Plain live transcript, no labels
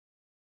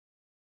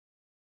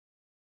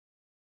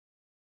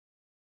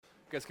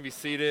You guys can be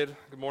seated.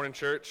 Good morning,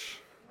 church.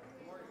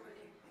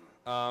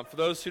 For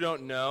those who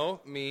don't know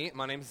me,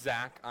 my name's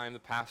Zach. I'm the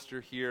pastor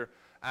here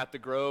at the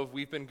Grove.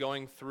 We've been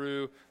going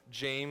through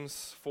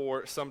James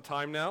for some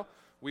time now.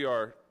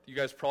 You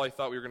guys probably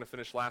thought we were going to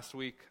finish last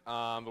week,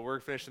 but we're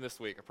finishing this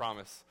week, I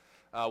promise.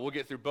 We'll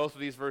get through both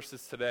of these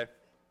verses today,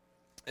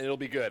 and it'll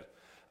be good.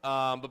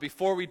 But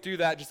before we do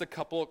that, just a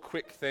couple of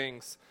quick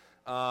things.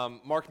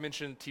 Mark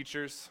mentioned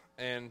teachers,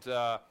 and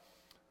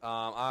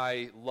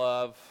I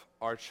love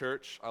our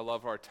church. I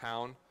love our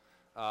town.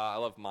 I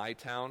love my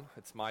town.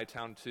 It's my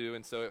town too.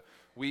 And so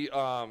we,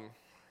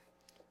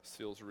 this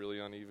feels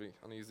really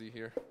uneasy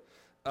here.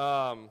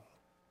 I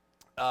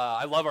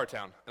love our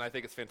town, and I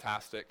think it's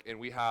fantastic. And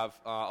we have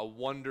a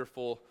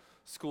wonderful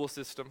school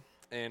system,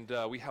 and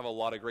we have a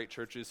lot of great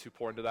churches who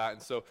pour into that.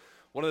 And so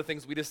one of the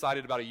things we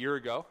decided about a year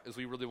ago is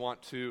we really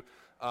want to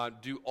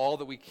do all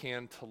that we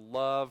can to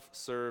love,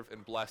 serve,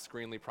 and bless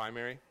Greenlee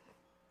Primary.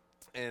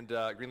 And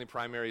Greenlee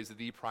Primary is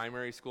the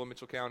primary school in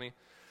Mitchell County.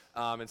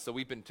 And so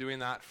we've been doing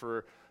that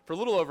for a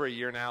little over a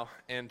year now,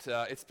 and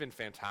it's been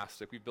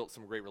fantastic. We've built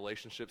some great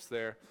relationships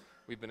there.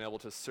 We've been able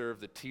to serve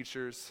the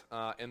teachers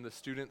and the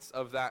students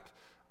of that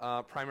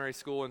primary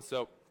school. And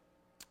so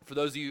for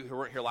those of you who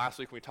weren't here last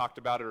week when we talked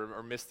about it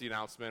or missed the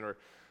announcement, or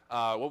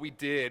what we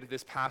did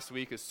this past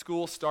week is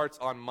school starts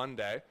on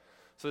Monday.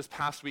 So this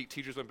past week,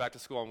 teachers went back to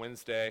school on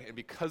Wednesday, and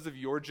because of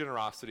your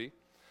generosity,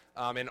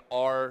 and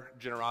our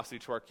generosity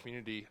to our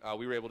community,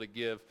 we were able to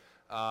give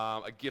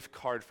a gift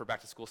card for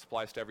back-to-school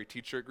supplies to every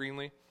teacher at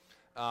Greenlee.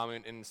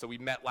 And so we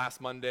met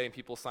last Monday, and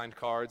people signed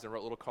cards and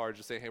wrote little cards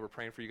just saying, hey, we're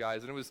praying for you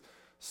guys. And it was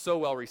so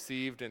well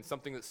received and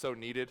something that's so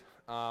needed.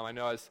 I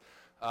know as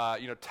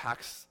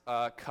tax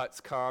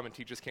cuts come and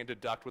teachers can't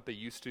deduct what they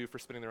used to for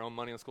spending their own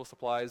money on school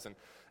supplies,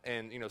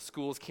 and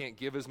schools can't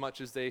give as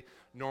much as they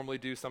normally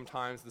do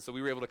sometimes. And so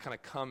we were able to kind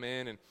of come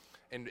in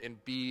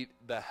and be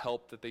the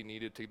help that they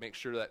needed to make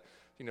sure that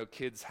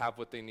kids have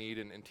what they need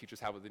and teachers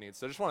have what they need.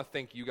 So I just want to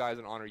thank you guys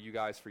and honor you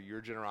guys for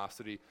your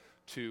generosity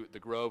to the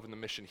Grove and the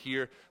mission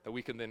here, that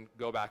we can then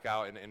go back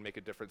out and make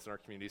a difference in our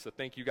community. So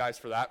thank you guys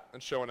for that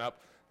and showing up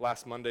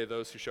last Monday,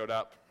 those who showed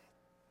up.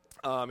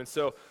 And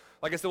so,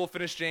 like I said, we'll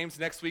finish James.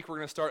 Next week, we're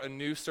going to start a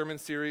new sermon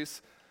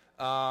series.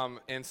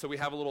 And so we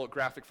have a little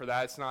graphic for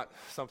that. It's not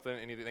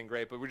anything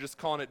great, but we're just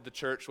calling it The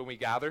Church When We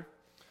Gather.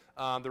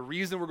 The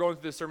reason we're going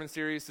through this sermon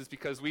series is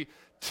because we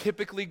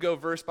typically go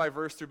verse by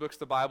verse through books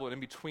of the Bible, and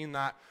in between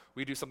that,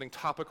 we do something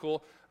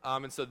topical.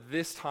 And so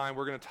this time,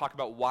 we're going to talk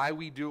about why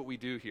we do what we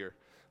do here.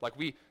 Like,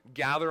 we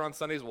gather on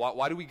Sundays.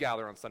 Why do we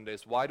gather on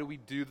Sundays? Why do we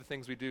do the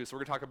things we do? So we're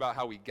going to talk about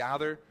how we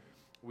gather,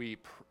 we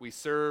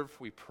serve,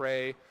 we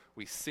pray,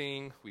 we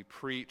sing, we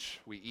preach,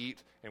 we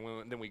eat,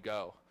 and then we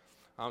go.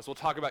 So we'll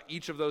talk about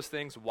each of those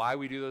things, why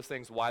we do those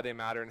things, why they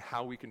matter, and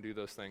how we can do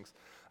those things.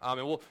 I'm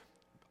going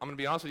to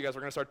be honest with you guys,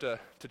 we're going to start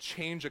to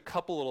change a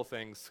couple little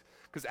things,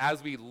 because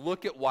as we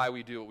look at why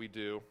we do what we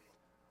do,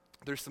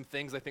 there's some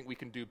things I think we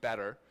can do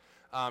better.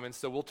 And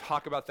so we'll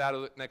talk about that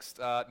next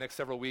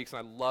several weeks, and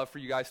I'd love for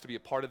you guys to be a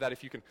part of that.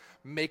 If you can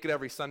make it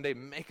every Sunday,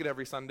 make it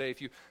every Sunday.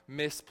 If you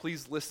miss,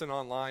 please listen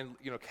online,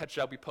 catch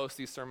up. We post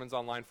these sermons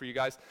online for you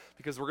guys,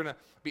 because we're going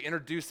to be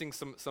introducing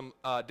some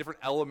different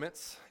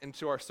elements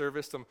into our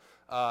service,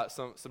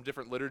 some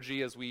different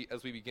liturgy as we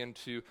begin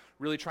to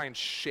really try and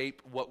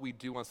shape what we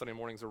do on Sunday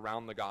mornings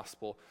around the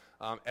gospel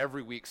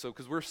every week. So,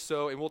 because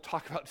and we'll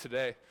talk about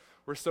today,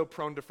 we're so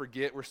prone to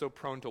forget, we're so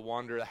prone to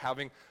wander, that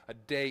having a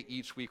day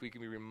each week we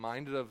can be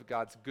reminded of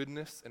God's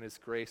goodness and His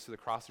grace through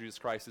the cross of Jesus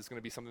Christ is going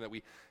to be something that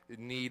we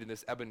need in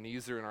this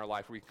Ebenezer in our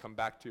life, where we can come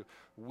back to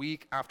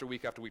week after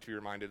week after week to be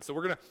reminded. So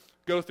we're going to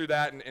go through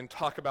that and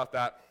talk about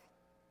that,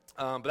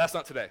 but that's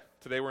not today.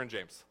 Today we're in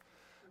James.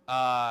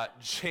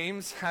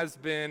 James has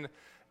been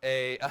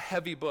a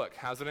heavy book,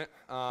 hasn't it?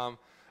 And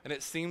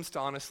it seems to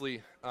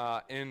honestly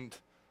end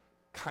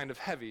kind of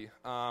heavy,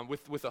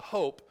 with a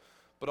hope,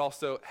 but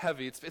also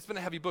heavy. It's been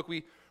a heavy book.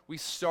 We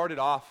started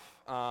off,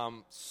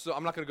 so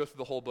I'm not going to go through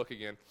the whole book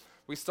again.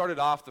 We started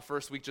off the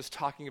first week just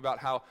talking about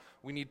how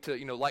we need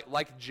to,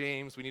 like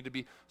James, we need to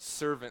be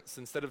servants.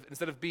 Instead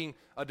of being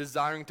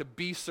desiring to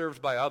be served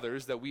by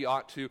others, that we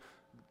ought to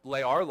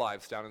lay our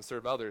lives down and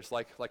serve others,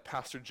 like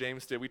Pastor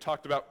James did. We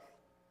talked about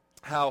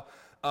how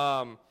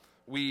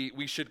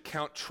we should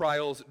count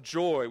trials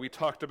joy. We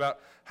talked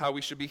about how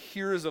we should be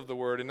hearers of the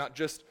word and not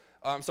just,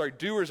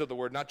 doers of the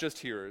word, not just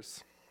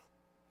hearers.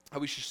 How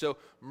we should show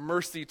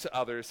mercy to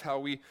others, how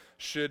we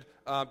should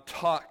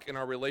talk in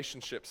our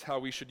relationships, how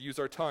we should use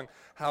our tongue,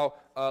 how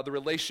the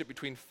relationship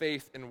between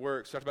faith and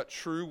works. We talked about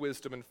true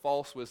wisdom and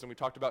false wisdom. We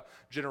talked about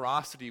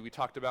generosity. We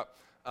talked about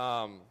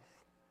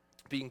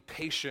being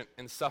patient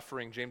and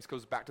suffering. James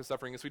goes back to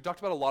suffering. So we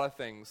talked about a lot of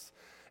things.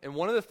 And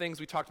one of the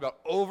things we talked about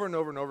over and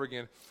over and over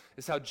again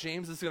is how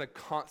James is going to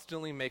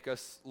constantly make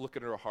us look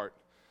at our heart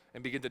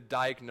and begin to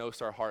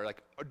diagnose our heart.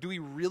 Like, do we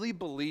really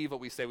believe what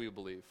we say we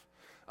believe?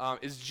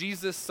 Is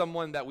Jesus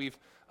someone that we've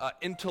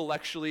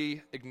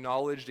intellectually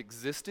acknowledged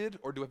existed,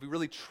 or have we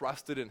really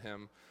trusted in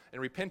Him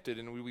and repented,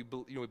 and we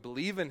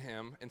believe in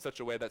him in such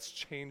a way that's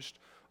changed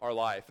our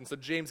life. And so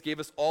James gave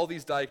us all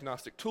these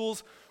diagnostic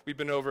tools we've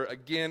been over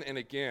again and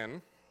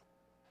again,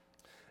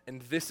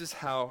 and this is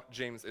how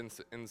James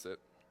ends it.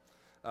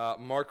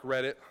 Mark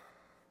read it,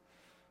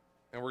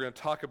 and we're going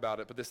to talk about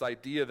it, but this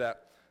idea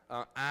that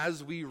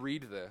as we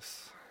read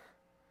this,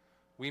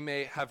 we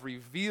may have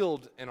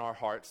revealed in our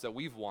hearts that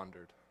we've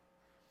wandered.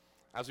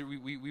 As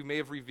we may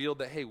have revealed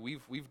that, hey,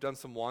 we've done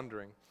some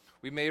wandering.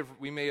 We may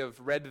have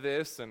read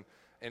this and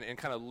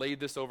kind of laid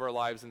this over our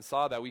lives and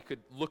saw that we could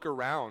look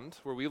around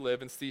where we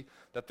live and see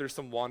that there's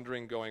some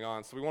wandering going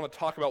on. So we want to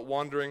talk about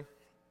wandering,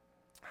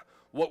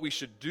 what we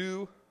should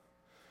do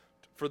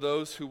for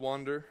those who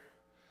wander,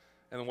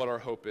 and what our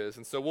hope is.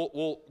 And so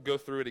we'll go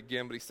through it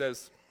again, but he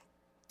says,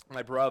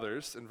 my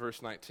brothers, in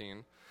verse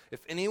 19,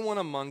 if anyone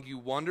among you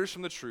wanders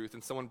from the truth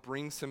and someone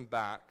brings him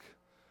back,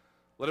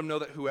 let him know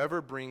that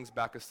whoever brings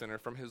back a sinner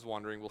from his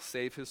wandering will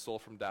save his soul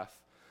from death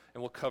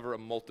and will cover a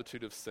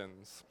multitude of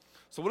sins.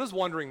 So what does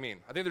wandering mean?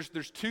 I think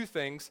there's two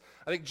things.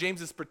 I think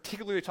James is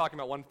particularly talking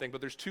about one thing,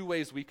 but there's two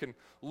ways we can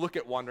look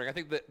at wandering. I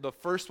think that the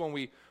first one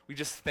we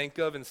just think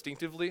of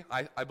instinctively,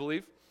 I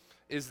believe,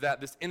 is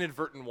that this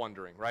inadvertent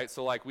wandering, right?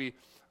 So like we're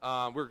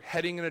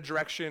heading in a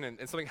direction and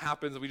something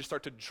happens and we just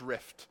start to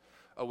drift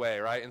away,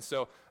 right? And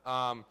so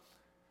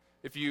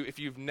if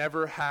you've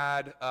never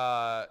had,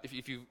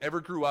 if you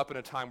ever grew up in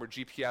a time where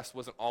GPS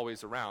wasn't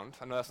always around,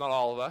 I know that's not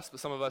all of us, but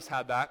some of us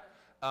had that.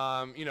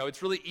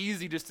 It's really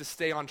easy just to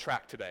stay on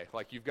track today.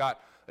 Like you've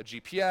got a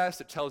GPS,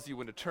 it tells you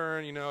when to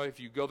turn. If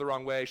you go the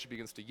wrong way, she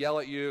begins to yell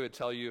at you. It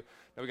tell you,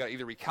 we got to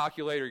either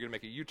recalculate or you're going to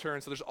make a U-turn.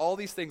 So there's all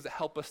these things that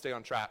help us stay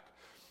on track.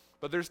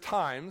 But there's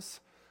times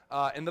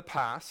in the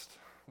past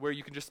where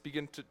you can just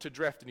begin to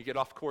drift and you get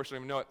off course and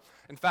don't even know it.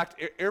 In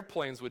fact,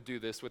 airplanes would do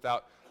this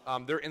without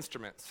their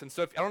instruments. And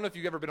so I don't know if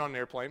you've ever been on an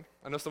airplane.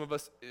 I know some of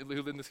us who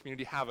live in this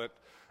community haven't.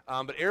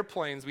 But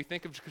airplanes, we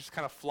think of just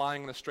kind of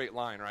flying in a straight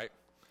line, right?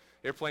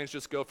 Airplanes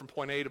just go from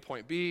point A to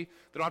point B.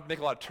 They don't have to make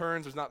a lot of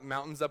turns. There's not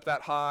mountains up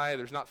that high.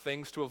 There's not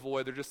things to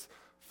avoid. They're just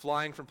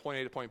flying from point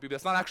A to point B. But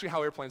that's not actually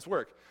how airplanes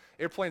work.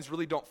 Airplanes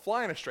really don't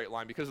fly in a straight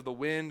line because of the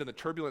wind and the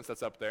turbulence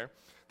that's up there.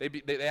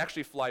 They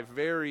actually fly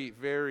very,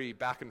 very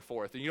back and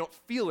forth. And you don't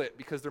feel it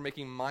because they're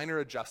making minor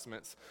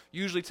adjustments.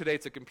 Usually today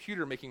it's a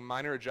computer making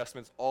minor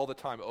adjustments all the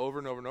time, over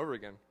and over and over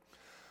again.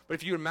 But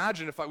if you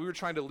imagine if we were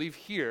trying to leave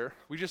here,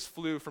 we just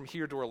flew from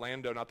here to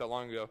Orlando not that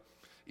long ago.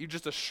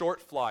 Just a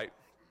short flight.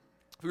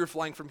 If we were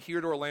flying from here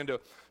to Orlando,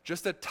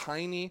 just a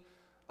tiny,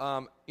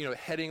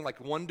 heading,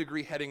 like 1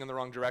 degree heading in the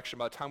wrong direction.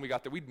 By the time we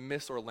got there, we'd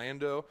miss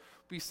Orlando,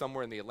 be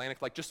somewhere in the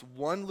Atlantic, like just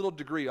 1 little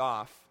degree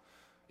off,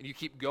 and you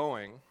keep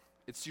going.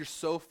 You're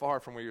so far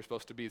from where you're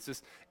supposed to be. It's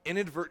this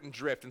inadvertent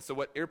drift. And so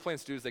what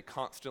airplanes do is they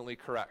constantly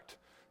correct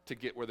to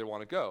get where they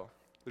want to go.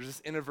 There's this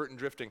inadvertent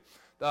drifting.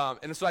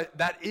 And so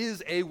that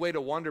is a way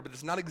to wander, but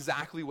it's not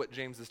exactly what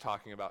James is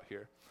talking about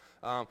here.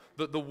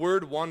 The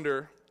word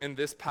wander in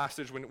this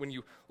passage, when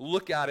you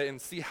look at it and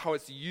see how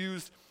it's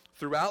used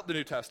throughout the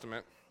New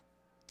Testament,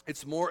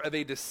 it's more of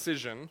a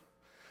decision,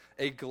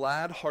 a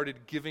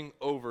glad-hearted giving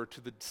over to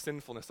the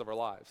sinfulness of our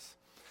lives.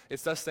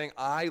 It's us saying,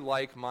 I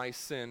like my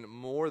sin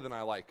more than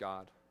I like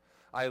God.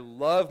 I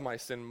love my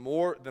sin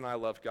more than I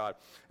love God.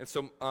 And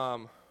so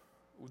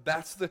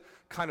that's the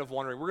kind of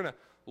wandering. We're going to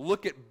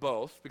look at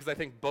both because I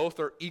think both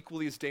are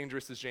equally as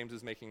dangerous as James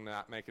is making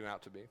it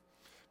out to be.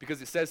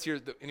 Because it says here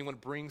that anyone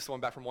brings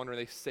someone back from wandering,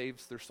 they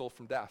saves their soul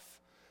from death.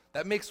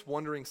 That makes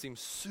wandering seem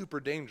super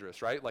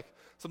dangerous, right? Like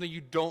something you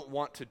don't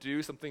want to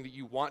do, something that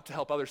you want to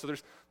help others. So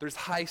there's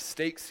high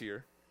stakes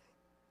here.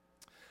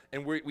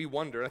 And we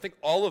wonder. And I think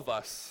all of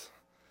us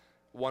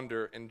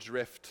wonder and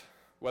drift,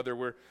 whether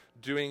we're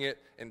doing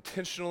it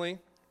intentionally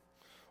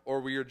or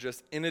we are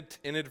just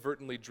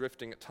inadvertently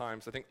drifting at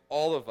times. I think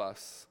all of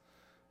us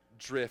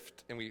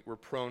drift and we're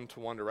prone to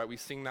wonder, right? We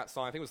sing that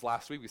song. I think it was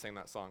last week we sang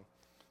that song.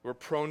 We're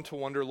prone to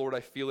wonder, Lord, I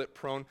feel it,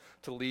 prone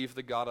to leave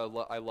the God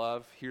I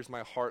love. Here's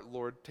my heart,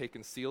 Lord, take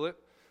and seal it.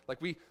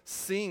 Like we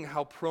sing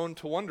how prone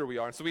to wonder we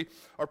are. And so we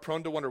are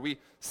prone to wonder. We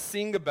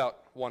sing about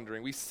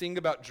wondering. We sing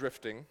about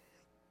drifting.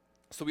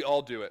 So we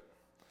all do it.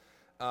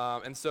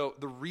 And so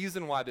the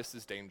reason why this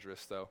is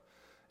dangerous, though,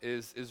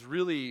 is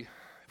really,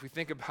 if we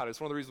think about it, it's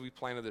one of the reasons we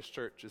planted this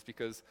church, is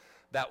because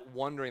that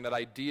wondering, that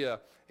idea,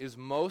 is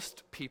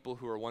most people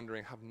who are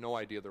wondering have no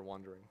idea they're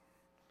wondering.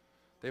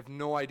 They have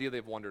no idea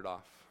they've wandered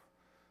off.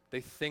 They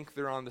think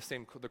they're on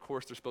the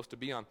course they're supposed to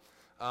be on.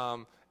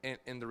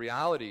 And the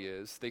reality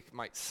is they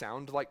might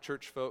sound like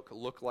church folk,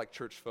 look like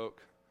church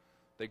folk.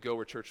 They go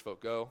where church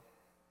folk go,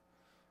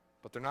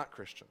 but they're not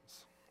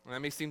Christians. And that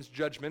may seem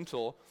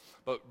judgmental,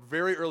 but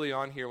very early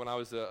on here when I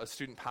was a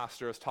student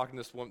pastor, I was talking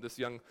to this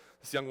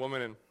young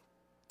woman and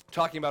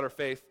talking about her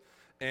faith,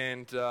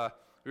 and we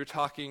were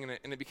talking,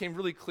 and it became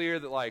really clear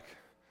that like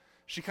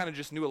she kind of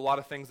just knew a lot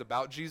of things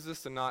about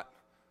Jesus and not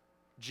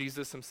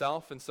Jesus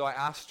himself. And so I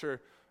asked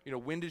her,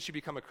 when did she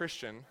become a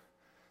Christian?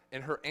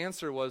 And her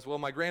answer was, well,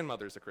 my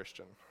grandmother's a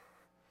Christian.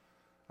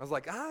 I was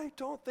like, I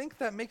don't think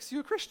that makes you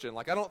a Christian.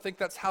 Like, I don't think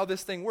that's how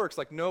this thing works.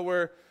 Like,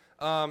 nowhere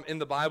in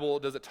the Bible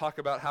does it talk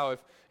about how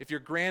if your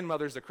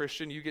grandmother's a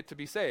Christian, you get to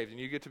be saved and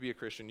you get to be a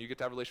Christian. You get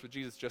to have a relationship with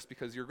Jesus just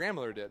because your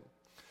grandmother did.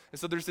 And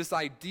so there's this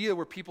idea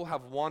where people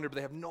have wandered, but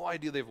they have no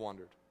idea they've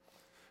wandered.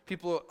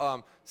 People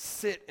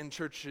sit in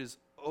churches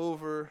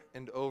over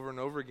and over and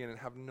over again and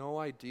have no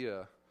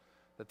idea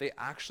that they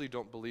actually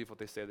don't believe what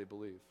they say they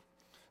believe.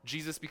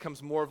 Jesus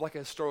becomes more of like a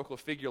historical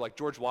figure like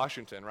George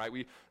Washington, right?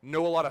 We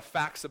know a lot of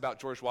facts about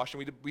George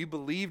Washington. We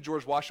believe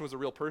George Washington was a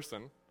real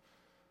person,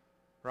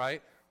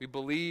 right? We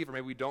believe, or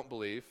maybe we don't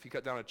believe, he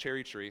cut down a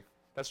cherry tree.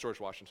 That's George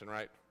Washington,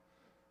 right?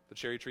 The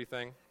cherry tree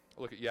thing.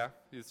 Look at, yeah,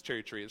 it's a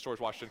cherry tree. It's George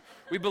Washington.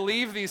 We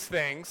believe these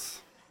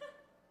things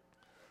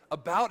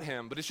about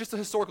him, but it's just a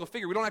historical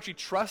figure. We don't actually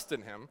trust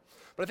in him.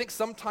 But I think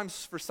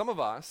sometimes for some of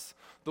us,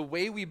 the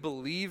way we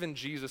believe in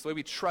Jesus, the way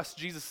we trust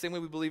Jesus, the same way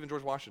we believe in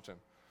George Washington.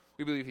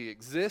 We believe he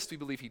exists. We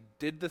believe he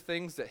did the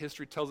things that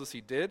history tells us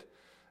he did.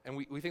 And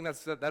we think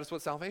that is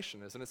what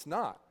salvation is, and it's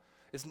not.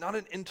 It's not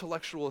an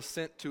intellectual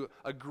assent to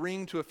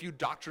agreeing to a few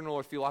doctrinal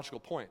or theological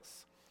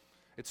points.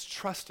 It's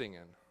trusting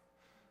in.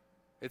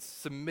 It's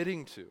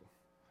submitting to.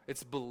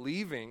 It's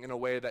believing in a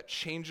way that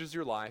changes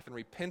your life and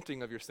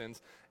repenting of your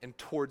sins and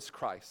towards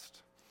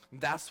Christ.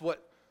 That's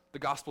what the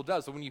gospel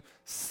does. So when you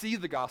see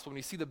the gospel, when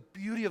you see the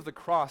beauty of the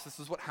cross, this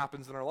is what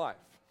happens in our life.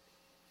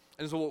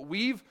 And so what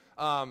we've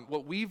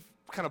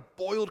kind of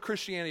boiled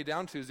Christianity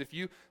down to is if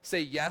you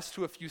say yes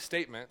to a few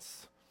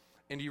statements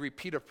and you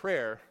repeat a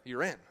prayer,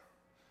 you're in.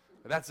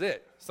 That's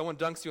it. Someone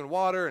dunks you in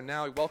water and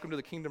now welcome to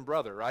the kingdom,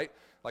 brother, right?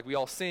 Like we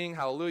all sing,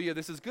 hallelujah,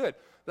 this is good.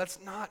 That's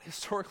not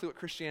historically what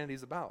Christianity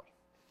is about.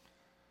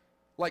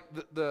 Like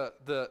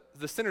the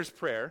sinner's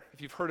prayer,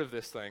 if you've heard of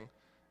this thing,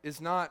 is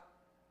not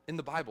in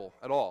the Bible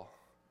at all,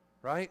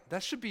 right?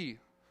 That should be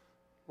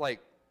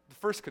like the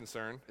first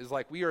concern is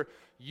like we are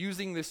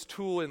using this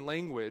tool in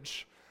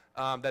language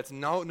that's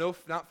not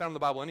found in the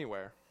Bible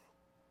anywhere.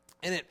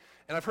 And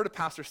I've heard a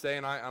pastor say,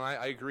 and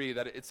I agree,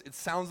 that it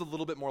sounds a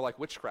little bit more like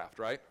witchcraft,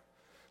 right?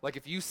 Like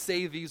if you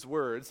say these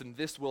words, then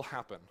this will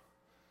happen.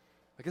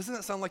 Like doesn't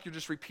that sound like you're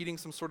just repeating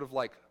some sort of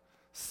like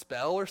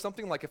spell or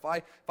something? Like if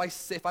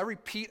I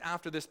repeat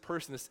after this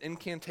person, this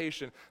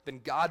incantation,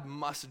 then God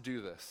must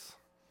do this.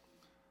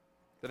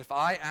 That if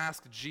I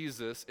ask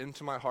Jesus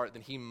into my heart,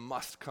 then he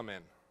must come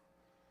in.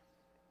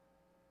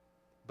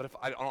 But if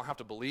I don't have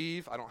to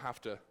believe, I don't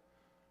have to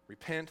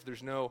repent,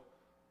 there's no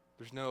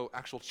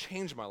actual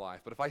change in my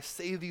life. But if I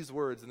say these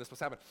words, then this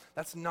must happen.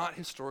 That's not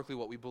historically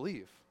what we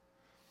believe.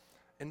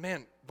 And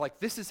man, like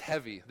this is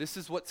heavy. This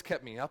is what's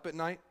kept me up at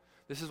night.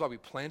 This is why we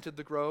planted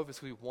the Grove,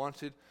 is we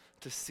wanted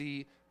to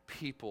see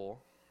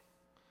people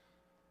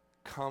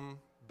come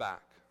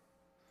back.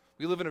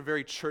 We live in a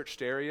very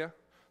churched area.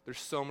 There's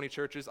so many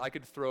churches. I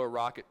could throw a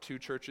rock at 2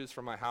 churches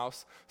from my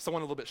house.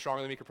 Someone a little bit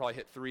stronger than me could probably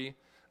hit 3,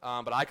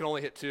 but I can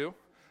only hit 2.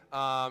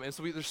 And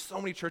so there's so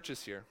many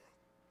churches here.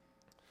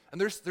 And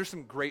there's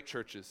some great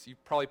churches. You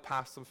probably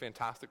passed some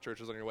fantastic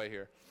churches on your way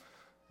here.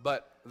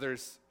 But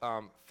there's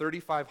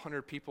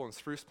 3,500 people in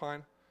Spruce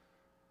Pine,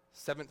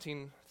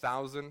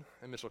 17,000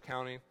 in Mitchell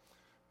County.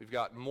 We've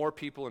got more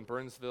people in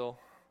Burnsville,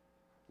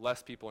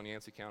 less people in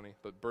Yancey County,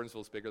 but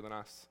Burnsville's bigger than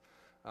us.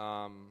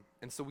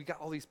 And so we got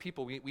all these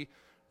people.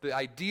 The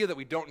idea that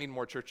we don't need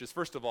more churches,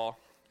 first of all,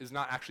 is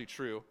not actually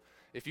true.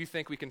 If you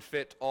think we can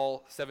fit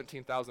all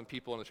 17,000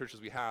 people in the churches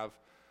we have,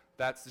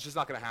 it's just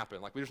not going to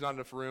happen. Like, there's not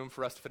enough room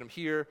for us to fit them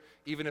here.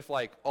 Even if,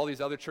 like, all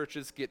these other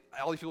churches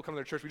all these people come to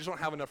their church, we just don't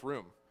have enough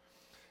room.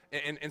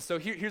 And so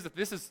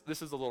this is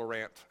a little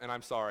rant, and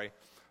I'm sorry.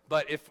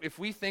 But if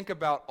we think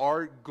about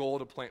our goal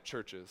to plant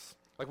churches,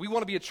 like we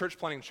want to be a church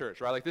planting church,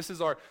 right? Like this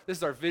is our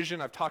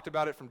vision. I've talked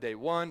about it from day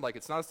one. Like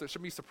it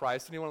shouldn't be a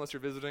surprise to anyone unless you're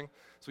visiting.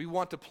 So we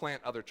want to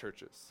plant other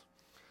churches.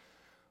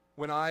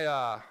 When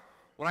I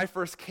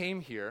first came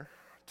here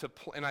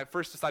and I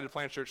first decided to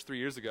plant a church 3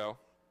 years ago,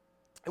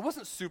 it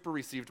wasn't super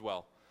received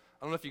well.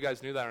 I don't know if you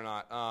guys knew that or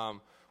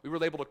not. We were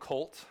labeled a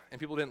cult, and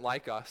people didn't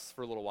like us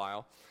for a little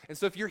while. And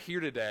so if you're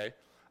here today,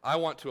 I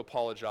want to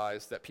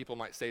apologize that people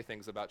might say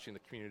things about you in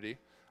the community.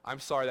 I'm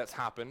sorry that's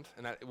happened,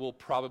 and that it will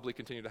probably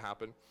continue to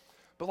happen.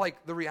 But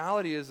like the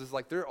reality is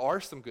like there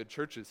are some good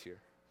churches here,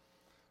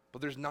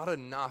 but there's not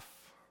enough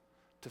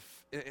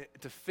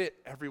to fit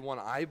everyone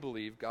I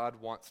believe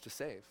God wants to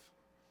save.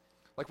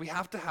 Like we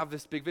have to have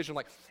this big vision.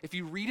 Like if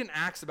you read in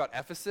Acts about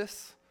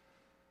Ephesus,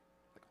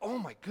 like oh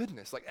my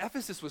goodness, like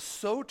Ephesus was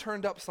so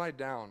turned upside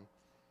down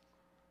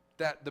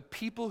that the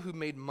people who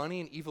made money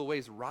in evil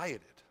ways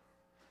rioted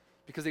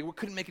because they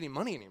couldn't make any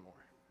money anymore.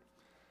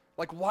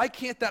 Like, why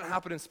can't that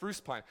happen in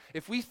Spruce Pine?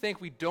 If we think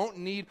we don't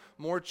need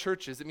more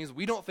churches, it means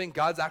we don't think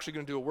God's actually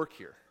going to do a work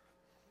here.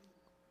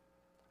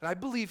 And I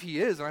believe he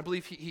is, and I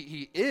believe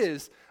he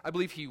is, I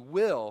believe he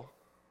will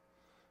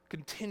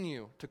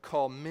continue to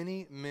call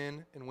many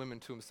men and women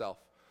to himself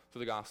through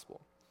the gospel.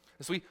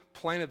 And so we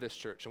planted this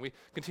church, and we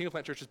continue to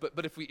plant churches,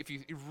 but if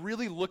you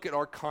really look at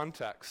our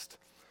context,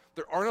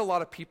 there aren't a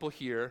lot of people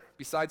here,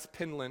 besides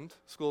Penland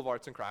School of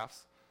Arts and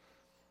Crafts,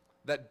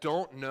 that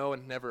don't know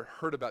and never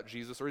heard about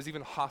Jesus or is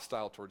even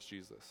hostile towards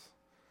Jesus.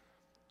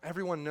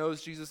 Everyone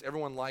knows Jesus,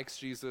 everyone likes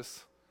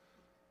Jesus,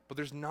 But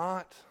there's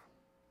not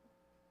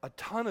a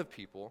ton of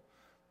people.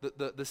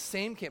 The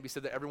same can't be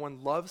said that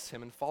everyone loves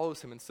him and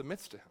follows him and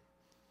submits to him.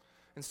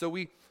 And so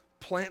we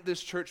plant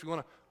this church. We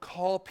want to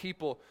call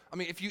people. I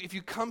mean, if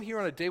you come here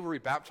on a day where we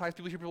baptize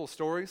people, hear people's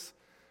stories,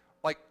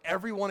 like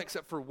everyone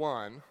except for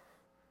one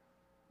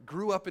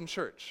grew up in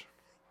church.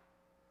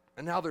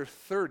 And now they're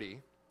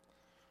 30,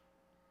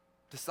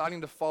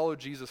 deciding to follow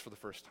Jesus for the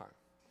first time.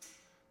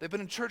 They've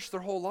been in church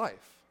their whole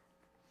life.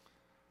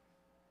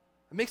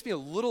 It makes me a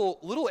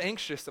little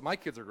anxious that my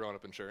kids are growing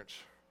up in church.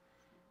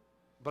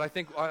 But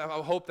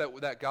I hope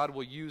that God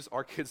will use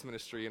our kids'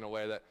 ministry in a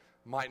way that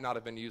might not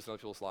have been used in other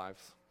people's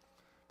lives.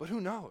 But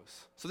who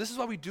knows? So this is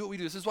why we do what we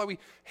do. This is why we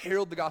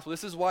herald the gospel.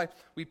 This is why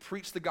we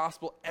preach the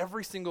gospel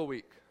every single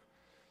week.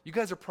 You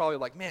guys are probably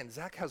like, man,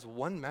 Zach has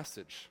one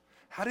message.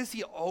 How does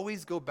he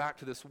always go back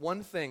to this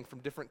one thing from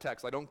different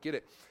texts? I don't get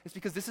it. It's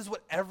because this is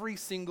what every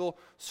single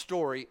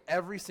story,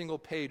 every single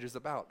page is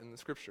about in the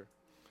scripture.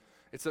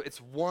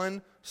 It's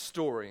one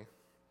story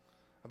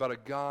about a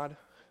God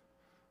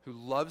who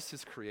loves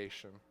his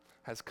creation,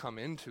 has come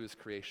into his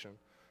creation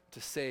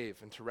to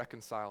save and to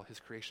reconcile his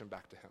creation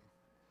back to him.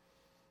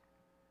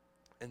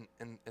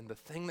 And the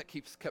thing that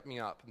kept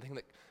me up, and the thing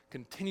that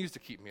continues to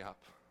keep me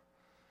up,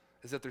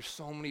 is that there's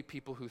so many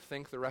people who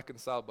think they're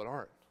reconciled but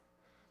aren't.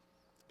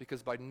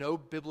 Because by no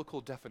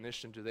biblical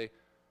definition do they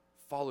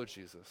follow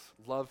Jesus,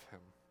 love him,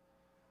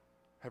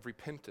 have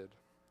repented.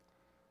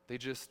 They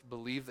just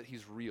believe that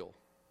he's real.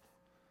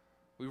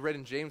 We read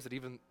in James that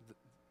even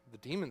the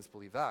demons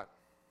believe that.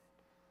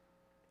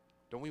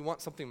 Don't we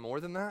want something more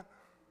than that?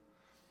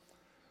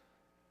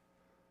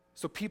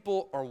 So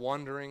people are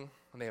wandering,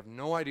 and they have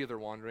no idea they're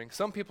wandering.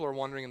 Some people are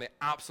wandering, and they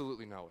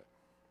absolutely know it.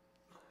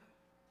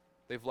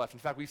 They've left. In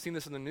fact, we've seen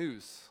this in the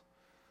news,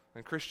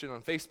 and Christian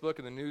on Facebook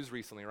and the news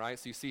recently, right?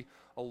 So you see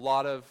a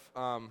lot of,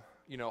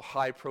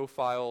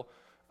 high-profile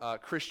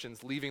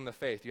Christians leaving the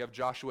faith. You have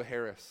Joshua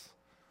Harris.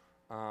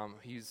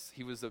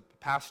 He was a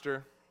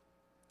pastor,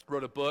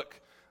 wrote a book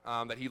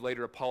that he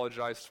later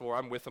apologized for.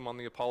 I'm with him on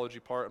the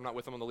apology part. I'm not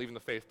with him on the leaving the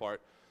faith part,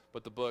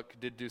 but the book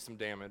did do some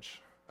damage.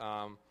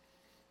 And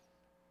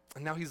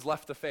now he's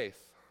left the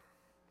faith.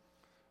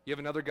 You have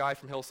another guy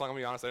from Hillsong. I'm going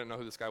to be honest, I didn't know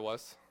who this guy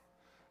was.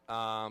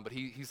 But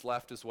he's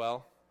left as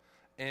well.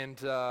 And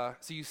so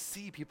you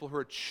see people who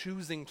are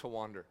choosing to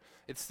wander.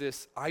 It's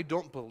this, I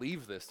don't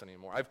believe this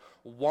anymore. I've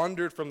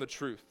wandered from the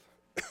truth.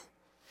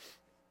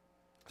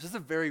 This is a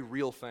very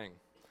real thing.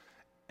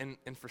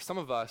 And for some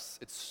of us,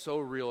 it's so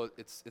real,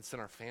 it's in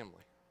our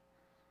family.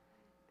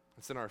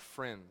 It's in our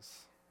friends.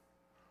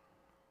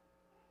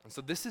 And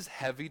so this is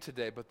heavy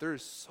today, but there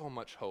is so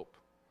much hope.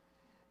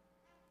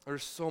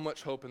 There's so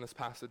much hope in this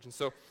passage. And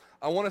so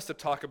I want us to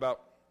talk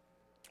about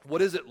what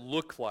does it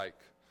look like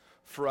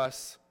for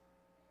us,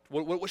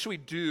 what should we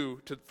do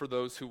for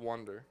those who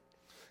wander?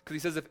 Because he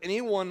says, if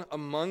anyone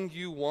among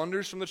you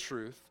wanders from the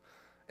truth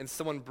and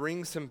someone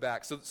brings him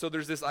back. So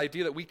there's this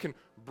idea that we can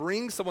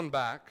bring someone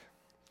back.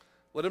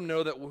 Let him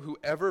know that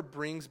whoever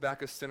brings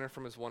back a sinner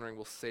from his wandering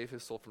will save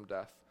his soul from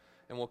death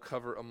and will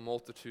cover a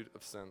multitude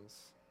of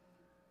sins.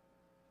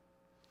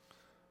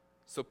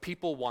 So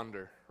people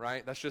wander,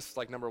 right? That's just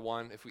like number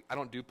one. I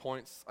don't do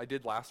points. I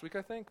did last week,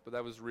 I think, but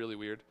that was really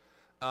weird.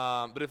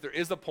 But if there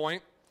is a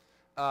point,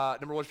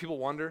 number one, people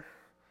wander.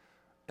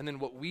 And then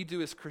what we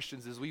do as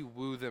Christians is we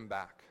woo them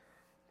back.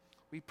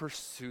 We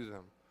pursue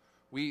them.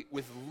 We,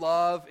 with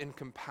love and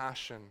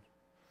compassion,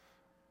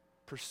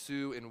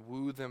 pursue and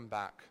woo them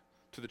back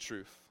to the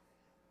truth.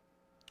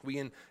 We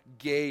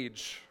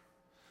engage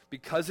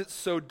because it's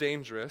so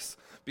dangerous,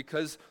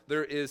 because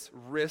there is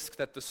risk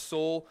that the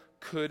soul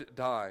could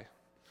die.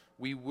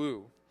 We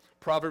woo.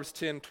 Proverbs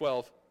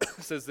 10:12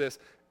 says this.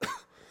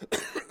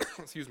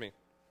 Excuse me.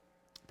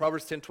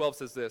 Proverbs 10:12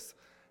 says this.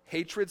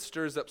 Hatred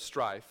stirs up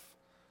strife,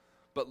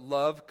 but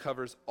love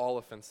covers all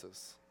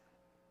offenses.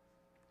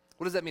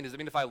 What does that mean? Does it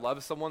mean if I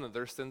love someone that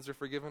their sins are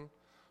forgiven?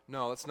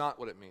 No, that's not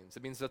what it means.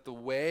 It means that the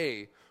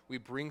way we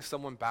bring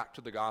someone back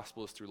to the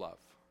gospel is through love.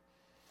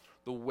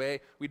 The way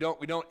we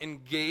don't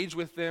engage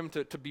with them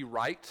to be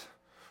right.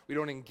 We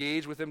don't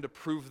engage with them to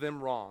prove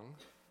them wrong.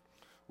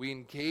 We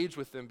engage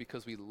with them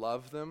because we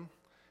love them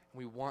and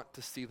we want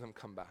to see them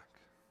come back.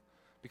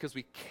 Because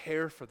we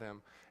care for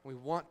them and we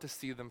want to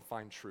see them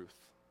find truth.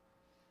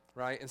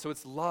 Right? And so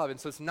it's love. And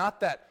so it's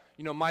not that,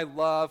 my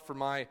love for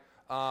my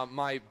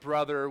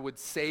brother would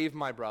save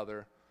my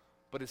brother,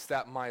 but it's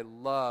that my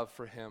love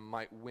for him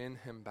might win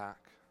him back,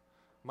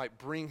 might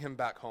bring him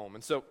back home.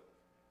 And so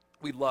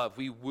we love,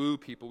 we woo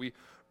people, we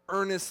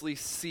earnestly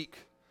seek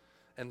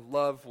and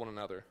love one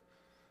another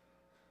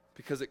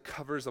because it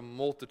covers a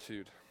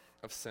multitude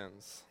of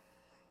sins.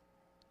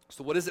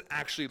 So what does it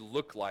actually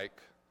look like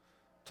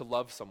to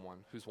love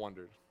someone who's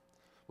wandered?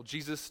 Well,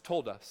 Jesus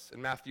told us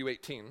in Matthew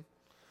 18.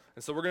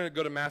 And so we're going to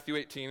go to Matthew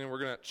 18, and we're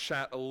going to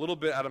chat a little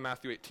bit out of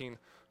Matthew 18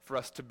 for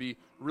us to be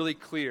really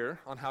clear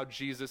on how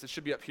Jesus, it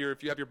should be up here.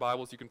 If you have your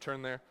Bibles, you can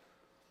turn there.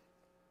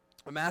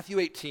 But Matthew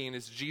 18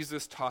 is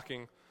Jesus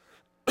talking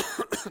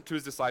to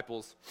his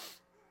disciples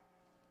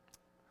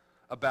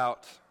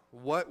about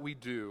what we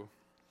do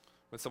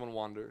when someone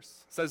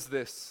wanders. It says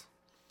this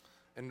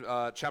in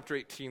chapter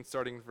 18,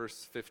 starting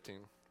verse 15.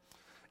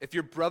 If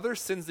your brother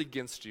sins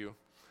against you,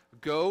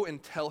 go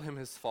and tell him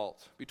his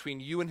fault between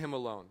you and him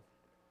alone.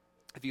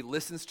 If he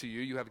listens to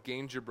you, you have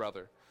gained your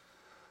brother.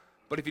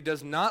 But if he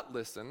does not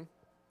listen,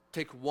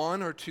 take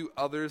one or two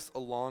others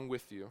along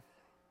with you,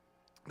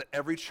 that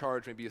every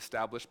charge may be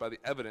established by the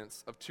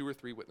evidence of 2 or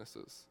 3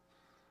 witnesses.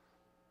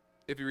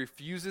 If he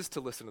refuses to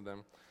listen to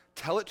them,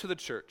 tell it to the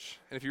church.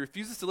 And if he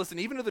refuses to listen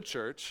even to the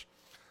church,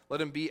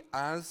 let him be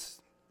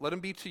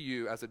to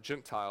you as a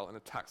Gentile and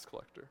a tax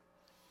collector.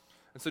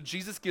 And so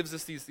Jesus gives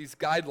us these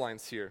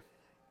guidelines here.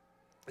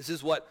 This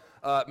is what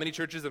many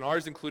churches, and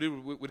ours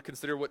included, would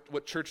consider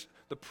what church,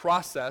 the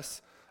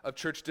process of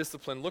church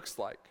discipline looks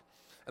like.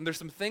 And there's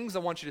some things I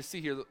want you to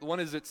see here. The one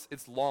is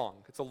it's long.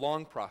 It's a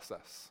long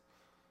process,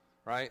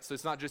 right? So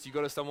it's not just you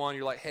go to someone,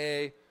 you're like,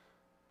 hey,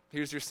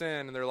 here's your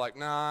sin, and they're like,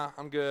 nah,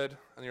 I'm good.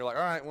 And you're like,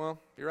 all right, well,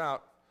 you're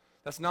out.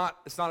 It's not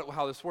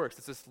how this works.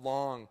 It's this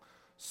long,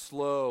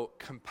 slow,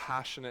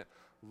 compassionate,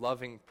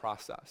 loving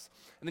process.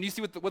 And then you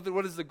see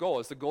what is the goal?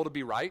 Is the goal to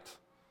be right?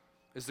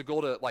 Is the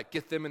goal to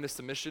get them into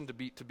submission, to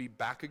be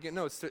back again?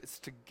 No, it's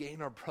to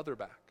gain our brother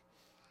back.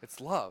 It's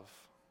love.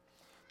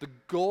 The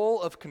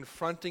goal of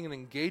confronting and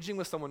engaging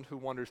with someone who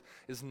wanders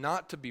is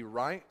not to be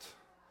right,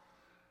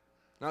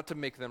 not to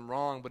make them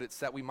wrong, but it's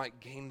that we might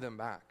gain them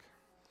back.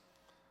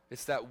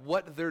 It's that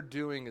what they're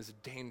doing is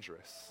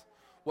dangerous.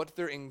 What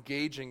they're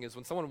engaging is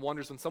when someone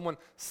wanders, when someone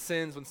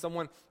sins, when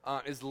someone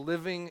is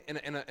living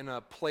in a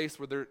place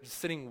where they're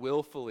sinning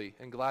willfully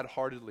and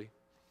glad-heartedly.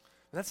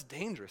 And that's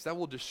dangerous. That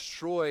will could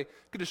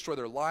destroy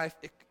their life.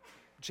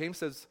 James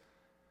says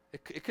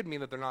it could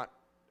mean that they're not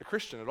a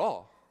Christian at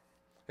all.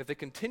 If they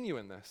continue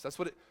in this, that's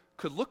what it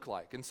could look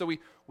like. And so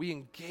we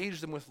engage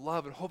them with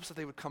love in hopes that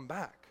they would come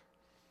back.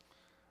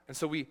 And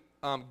so we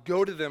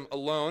go to them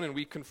alone and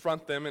we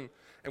confront them and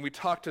we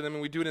talk to them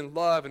and we do it in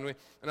love. And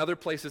in other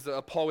places,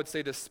 Paul would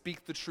say to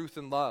speak the truth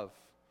in love.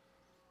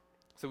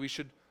 So we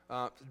should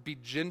be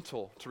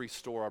gentle to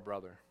restore our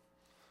brother.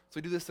 So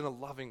we do this in a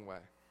loving way.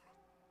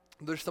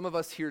 There's some of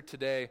us here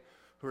today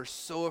who are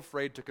so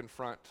afraid to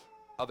confront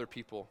other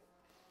people.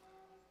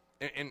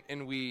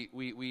 And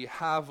we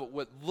have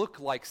what look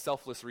like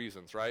selfless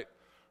reasons, right?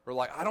 We're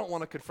like, I don't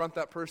want to confront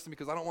that person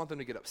because I don't want them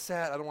to get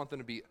upset. I don't want them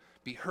to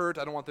be hurt.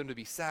 I don't want them to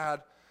be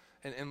sad.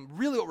 And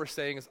really what we're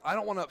saying is I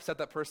don't want to upset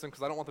that person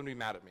because I don't want them to be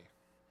mad at me.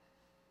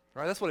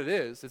 Right? That's what it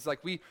is. It's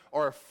like we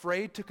are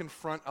afraid to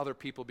confront other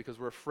people because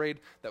we're afraid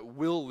that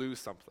we'll lose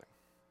something.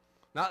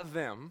 Not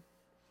them.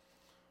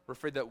 We're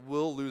afraid that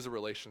we'll lose a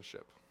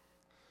relationship.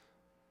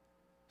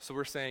 So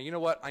we're saying, you know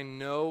what? I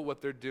know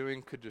what they're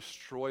doing could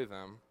destroy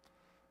them,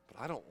 but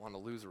I don't want to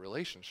lose a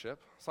relationship,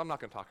 so I'm not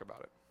going to talk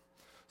about it.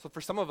 So for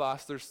some of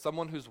us, there's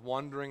someone who's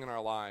wandering in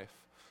our life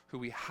who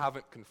we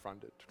haven't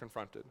confronted.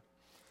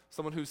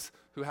 Someone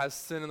who has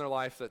sin in their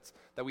life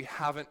that we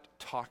haven't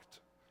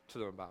talked to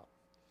them about.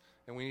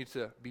 And we need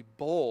to be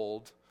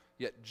bold,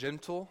 yet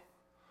gentle,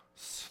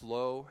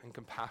 slow, and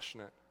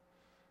compassionate.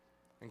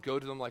 And go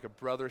to them like a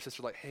brother or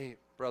sister, like, hey,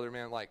 brother,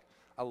 man,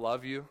 I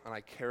love you, and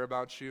I care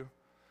about you.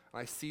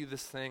 And I see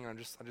this thing,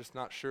 and I'm just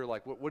not sure,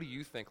 what do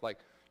you think?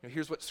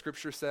 Here's what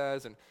Scripture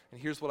says, and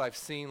here's what I've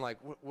seen.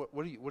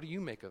 What do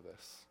you make of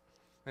this?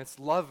 And it's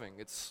loving,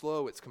 it's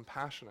slow, it's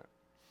compassionate.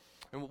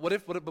 And what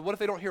if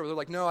they don't hear? They're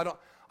like, no,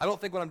 I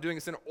don't think what I'm doing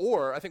is sin.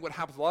 Or I think what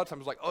happens a lot of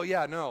times is like, oh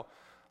yeah, no,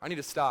 I need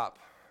to stop.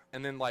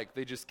 And then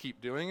they just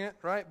keep doing it,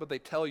 right? But they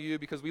tell you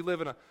because we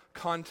live in a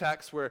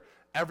context where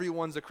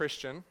everyone's a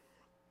Christian,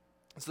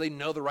 so they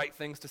know the right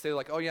things to say.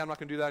 Oh yeah, I'm not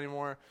going to do that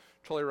anymore.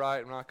 Totally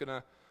right. I'm not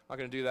gonna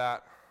do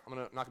that. I'm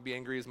not gonna be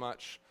angry as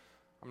much.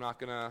 I'm not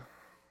gonna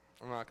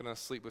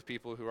sleep with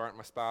people who aren't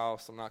my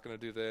spouse. I'm not gonna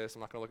do this.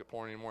 I'm not gonna look at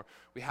porn anymore.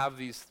 We have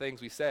these things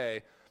we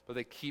say, but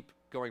they keep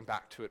going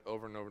back to it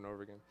over and over and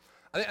over again.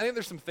 I think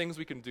there's some things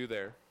we can do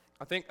there.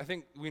 I think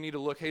we need to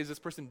look, hey, does this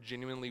person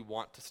genuinely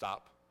want to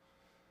stop?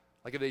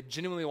 If they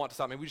genuinely want to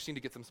stop, maybe we just need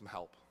to get them some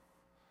help.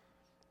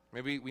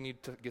 Maybe we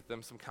need to get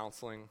them some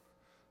counseling,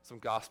 some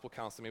gospel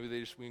counseling.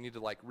 Maybe we need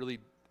to really,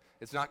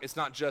 it's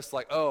not just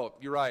oh,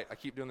 you're right, I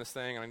keep doing this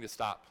thing and I need to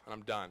stop and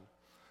I'm done.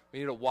 We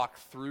need to walk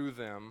through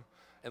them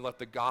and let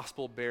the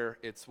gospel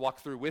walk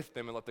through with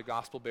them and let the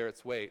gospel bear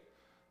its weight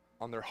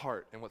on their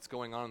heart and what's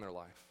going on in their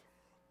life.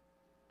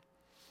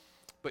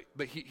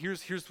 But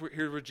here's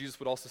where Jesus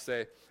would also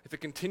say, if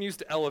it continues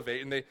to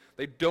elevate and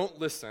they don't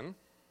listen,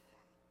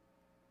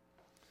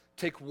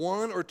 take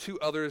one or two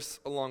others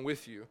along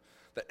with you,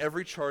 that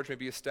every charge may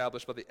be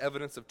established by the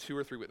evidence of 2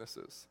 or 3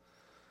 witnesses.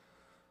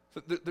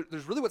 So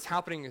there's really what's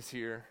happening is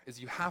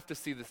you have to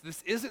see this.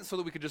 This isn't so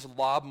that we could just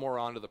lob more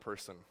onto the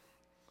person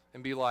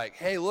and be like,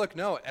 hey, look,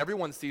 no,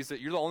 everyone sees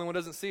it. You're the only one who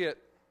doesn't see it.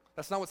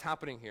 That's not what's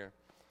happening here.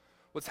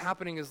 What's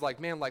happening is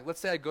let's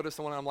say I go to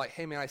someone and I'm like,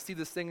 hey, man, I see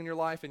this thing in your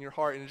life, in your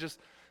heart, and it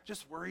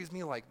just worries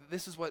me.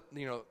 This is what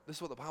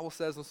the Bible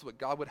says, this is what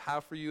God would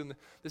have for you, and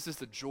this is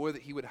the joy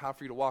that he would have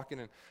for you to walk in,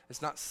 and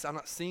I'm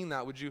not seeing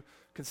that. Would you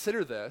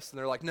consider this? And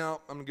they're like,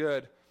 no, I'm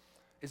good.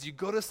 is you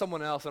go to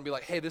someone else and be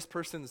like, hey, this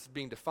person's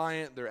being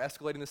defiant, they're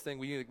escalating this thing,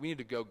 we need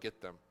to go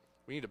get them.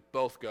 We need to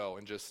both go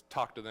and just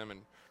talk to them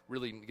and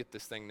really get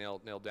this thing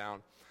nailed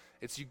down.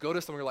 It's you go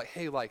to someone, you're like,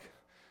 hey, like,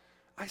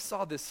 I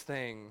saw this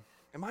thing.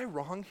 Am I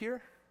wrong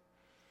here?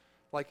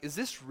 Like, is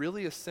this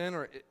really a sin,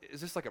 or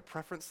is this like a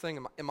preference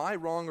thing? Am I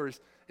wrong, or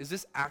is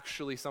this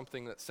actually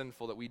something that's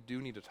sinful that we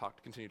do need to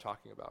continue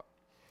talking about?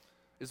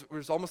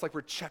 It's almost like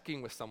we're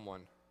checking with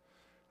someone.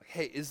 Like,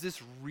 hey, is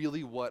this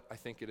really what I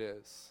think it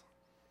is?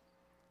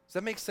 Does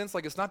that make sense?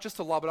 Like, it's not just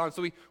to lob it on.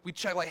 So we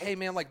check, like, hey,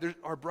 man, like, there's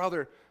our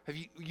brother.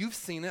 You've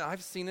seen it?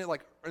 I've seen it.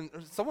 Like, and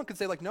someone could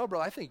say, like, no,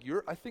 bro, I think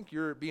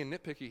you're being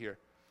nitpicky here.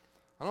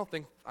 I don't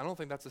think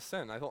that's a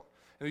sin.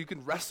 You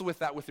can wrestle with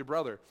that with your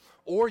brother,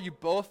 or you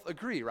both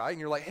agree, right? And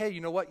you're like, hey,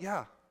 you know what?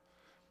 Yeah.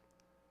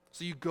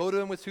 So you go to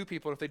them with two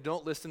people, and if they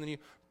don't listen, then you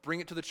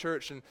bring it to the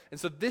church, and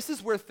so this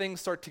is where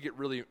things start to get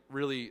really,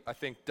 really, I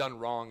think, done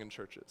wrong in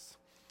churches.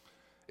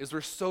 Is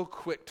we're so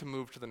quick to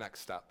move to the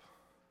next step.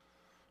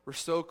 We're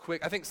so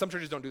quick. I think some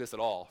churches don't do this at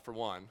all, for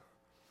one.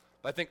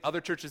 But I think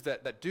other churches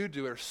that do it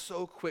are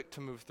so quick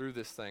to move through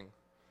this thing.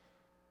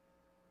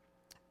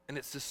 And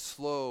it's this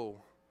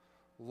slow,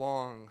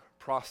 long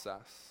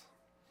process.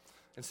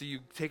 And so you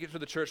take it to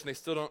the church and they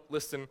still don't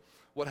listen.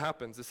 What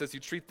happens? It says you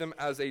treat them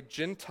as a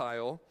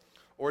Gentile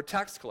or a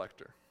tax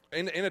collector,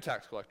 in a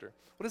tax collector.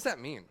 What does that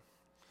mean?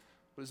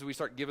 Do we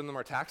start giving them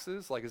our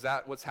taxes? Like, is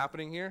that what's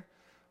happening here?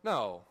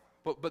 No.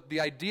 But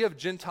the idea of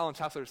Gentile and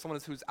tax collector is someone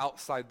who's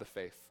outside the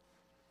faith.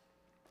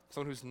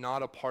 Someone who's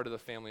not a part of the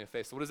family of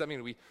faith. So what does that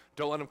mean? We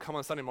don't let them come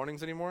on Sunday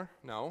mornings anymore?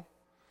 No.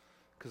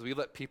 Because we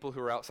let people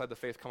who are outside the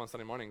faith come on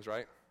Sunday mornings,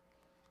 right?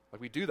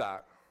 Like, we do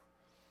that.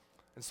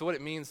 And so what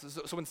it means is,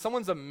 so when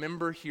someone's a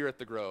member here at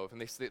the Grove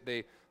and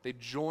they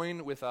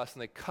join with us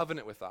and they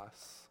covenant with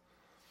us,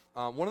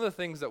 one of the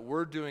things that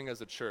we're doing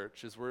as a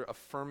church is we're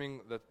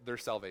affirming their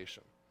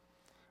salvation.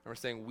 And we're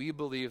saying we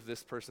believe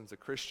this person's a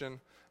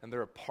Christian and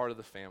they're a part of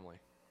the family.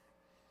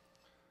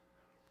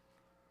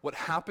 What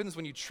happens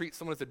when you treat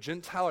someone as a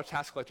Gentile or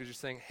tax collector is you're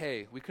saying,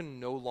 hey, we can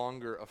no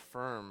longer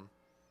affirm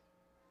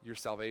your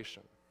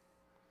salvation.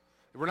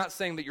 We're not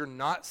saying that you're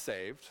not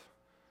saved.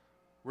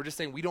 We're just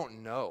saying we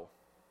don't know.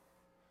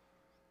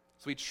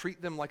 So we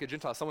treat them like a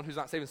Gentile, someone who's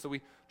not saved. And so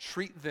we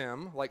treat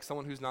them like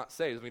someone who's not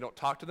saved. And we don't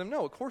talk to them.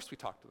 No, of course we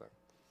talk to them.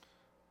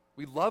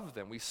 We love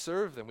them. We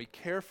serve them. We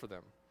care for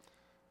them.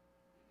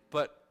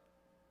 But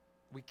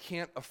we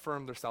can't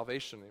affirm their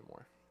salvation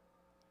anymore.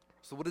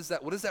 So what does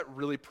that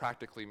really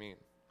practically mean?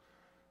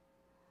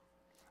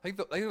 I think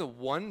the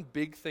one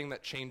big thing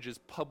that changes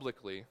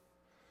publicly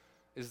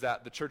is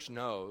that the church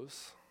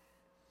knows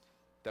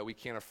that we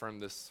can't affirm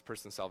this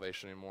person's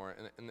salvation anymore.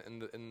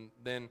 And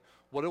then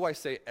what do I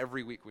say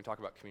every week when we talk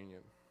about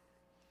communion?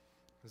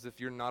 Is if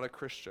you're not a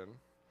Christian,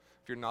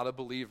 if you're not a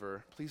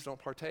believer, please don't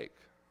partake.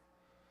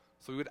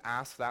 So we would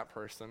ask that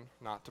person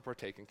not to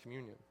partake in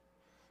communion.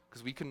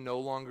 Because we can no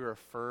longer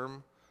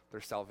affirm their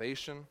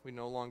salvation. We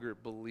no longer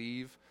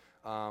believe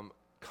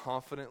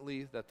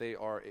confidently that they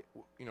are,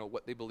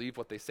 what they believe,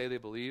 what they say they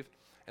believe.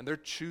 And they're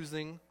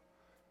choosing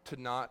to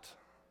not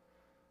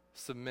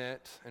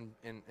submit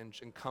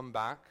and come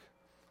back,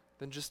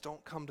 then just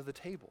don't come to the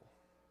table.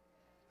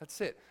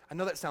 That's it. I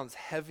know that sounds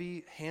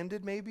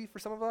heavy-handed maybe for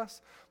some of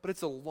us, but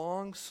it's a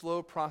long,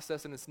 slow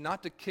process, and it's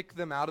not to kick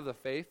them out of the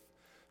faith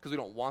because we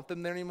don't want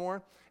them there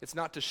anymore. It's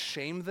not to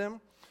shame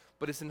them,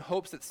 but it's in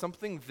hopes that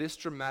something this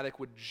dramatic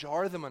would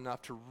jar them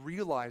enough to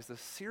realize the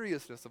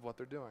seriousness of what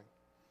they're doing.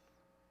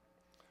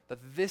 That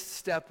this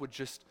step would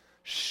just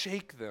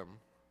shake them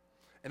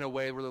in a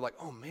way where they're like,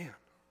 oh man,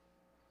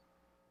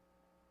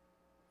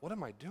 what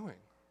am I doing?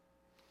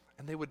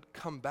 And they would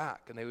come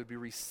back and they would be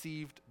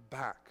received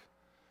back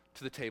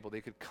to the table.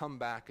 They could come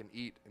back and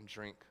eat and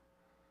drink.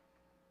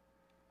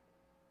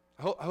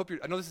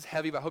 I know this is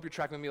heavy, but I hope you're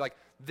tracking with me. Like,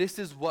 this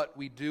is what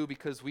we do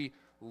because we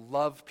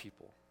love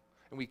people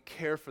and we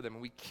care for them.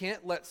 And we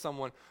can't let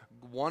someone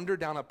wander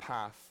down a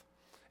path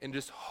and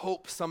just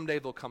hope someday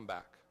they'll come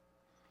back.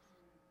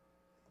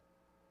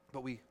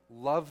 But we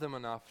love them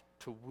enough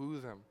to woo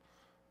them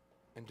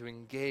and to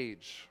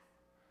engage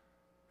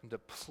and to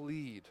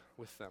plead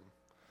with them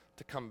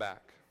to come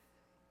back.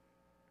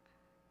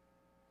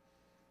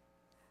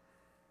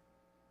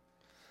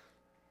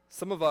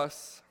 Some of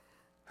us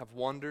have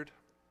wandered.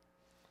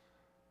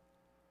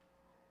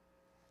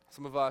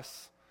 Some of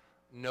us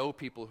know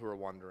people who are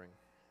wandering.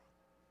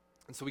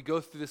 And so we go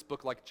through this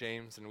book like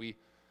James, and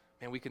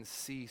we can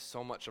see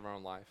so much of our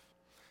own life.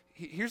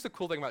 Here's the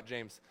cool thing about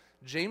James.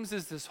 James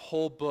is this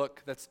whole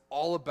book that's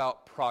all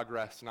about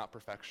progress, not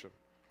perfection.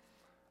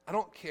 I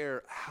don't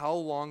care how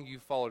long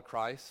you've followed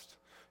Christ,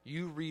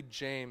 you read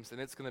James and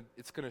it's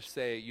gonna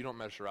say you don't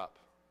measure up.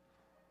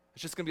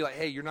 It's just gonna be like,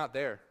 hey, you're not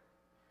there.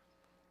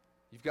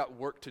 You've got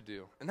work to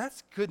do. And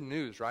that's good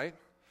news, right?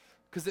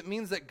 Because it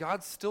means that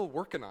God's still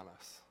working on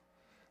us.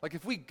 Like,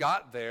 if we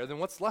got there, then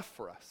what's left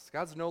for us?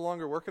 God's no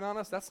longer working on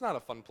us? That's not a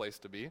fun place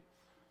to be.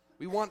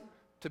 We want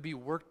to be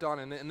worked on,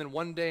 and then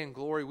one day in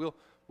glory,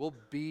 we'll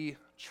be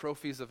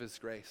trophies of his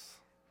grace.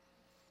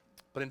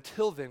 But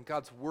until then,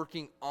 God's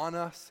working on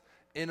us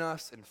in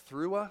us and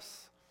through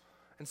us.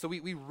 And so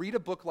we read a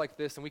book like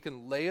this and we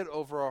can lay it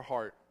over our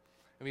heart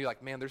and be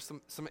like, man, there's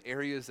some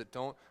areas that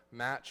don't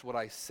match what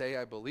I say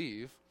I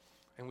believe.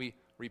 And we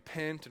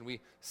repent and we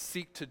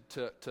seek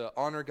to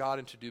honor God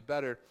and to do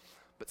better.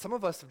 But some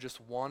of us have just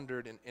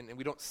wandered and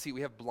we don't see,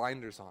 we have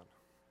blinders on.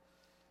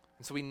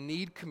 And so we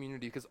need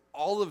community because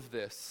all of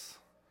this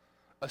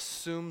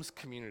assumes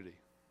community.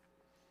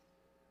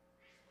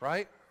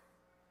 Right?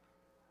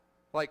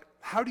 Like,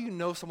 how do you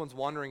know someone's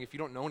wandering if you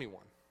don't know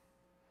anyone?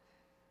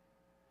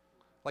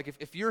 Like,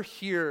 if you're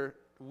here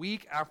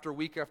week after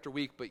week after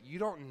week, but you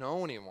don't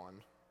know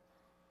anyone,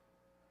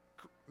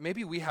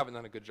 maybe we haven't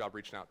done a good job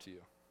reaching out to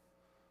you.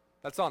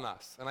 That's on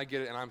us, and I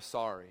get it, and I'm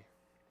sorry.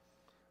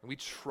 And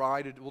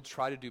we'll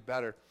try to do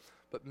better,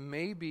 but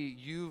maybe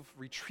you've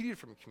retreated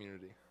from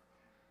community.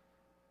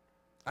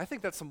 I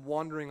think that's some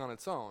wandering on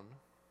its own.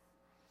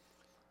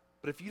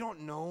 But if you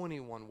don't know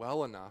anyone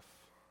well enough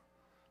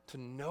to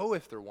know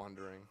if they're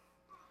wandering,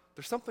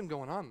 there's something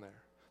going on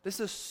there. This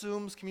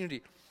assumes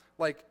community.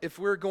 Like, if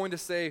we're going to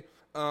say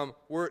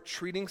we're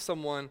treating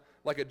someone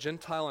like a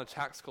Gentile and a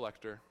tax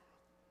collector,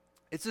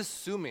 it's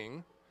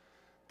assuming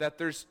that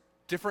there's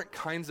different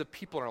kinds of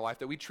people in our life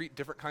that we treat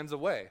different kinds of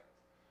way,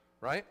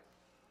 right?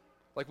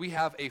 Like, we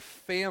have a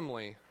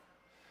family,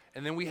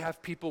 and then we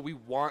have people we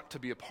want to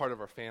be a part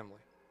of our family.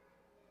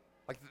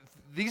 Like,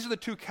 these are the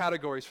two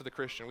categories for the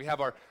Christian. We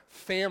have our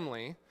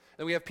family,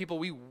 and we have people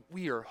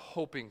we are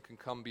hoping can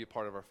come be a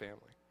part of our family.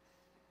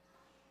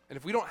 And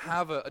if we don't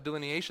have a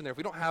delineation there, if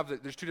we don't have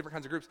there's two different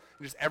kinds of groups,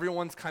 and just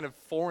everyone's kind of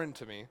foreign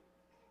to me,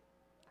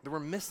 then we're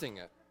missing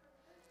it.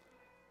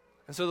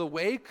 And so the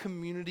way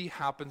community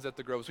happens at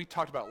the Grove, as we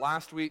talked about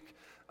last week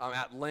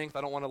at length,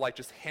 I don't want to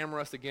just hammer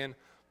us again,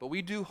 but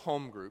we do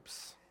home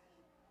groups.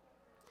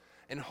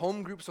 And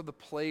home groups are the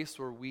place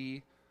where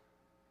we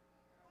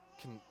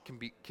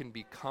can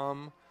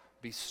become,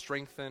 be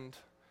strengthened,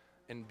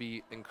 and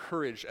be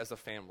encouraged as a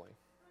family.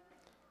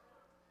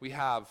 We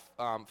have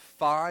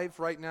 5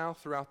 right now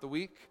throughout the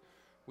week.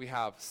 We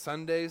have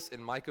Sundays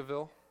in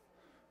Micahville.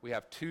 We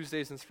have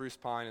Tuesdays in Spruce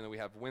Pine, and then we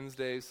have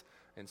Wednesdays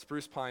in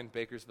Spruce Pine,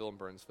 Bakersville, and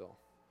Burnsville.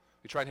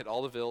 We try and hit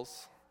all the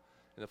villes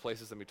and the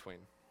places in between.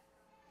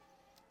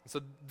 And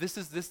so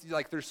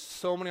there's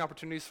so many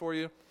opportunities for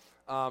you.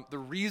 The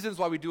reasons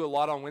why we do a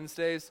lot on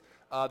Wednesdays,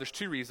 there's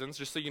 2 reasons,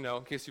 just so you know,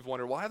 in case you've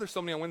wondered, why are there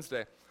so many on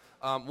Wednesday?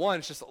 One,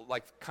 it's just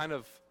kind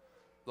of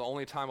the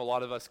only time a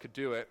lot of us could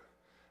do it,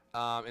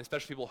 and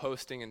especially people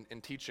hosting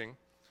and teaching.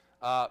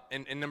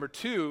 And number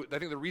 2, I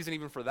think the reason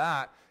even for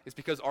that is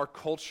because our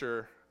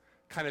culture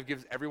kind of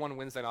gives everyone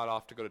Wednesday night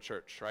off to go to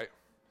church, right?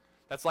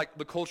 That's like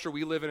the culture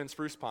we live in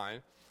Spruce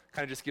Pine,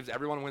 kind of just gives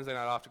everyone Wednesday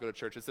night off to go to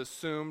church. It's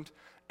assumed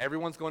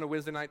everyone's going to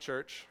Wednesday night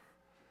church,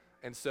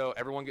 and so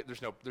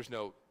there's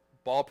no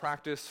ball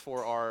practice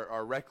for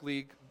our rec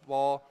league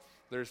ball.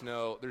 There's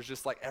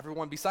just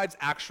everyone besides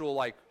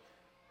actual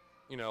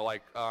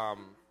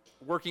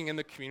working in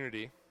the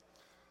community,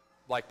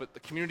 but the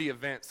community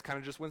events kind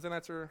of just Wednesday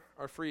nights are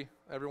free.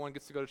 Everyone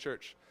gets to go to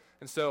church.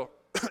 And so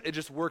it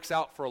just works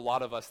out for a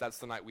lot of us. That's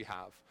the night we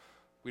have.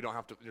 We don't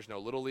have to, there's no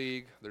little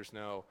league, there's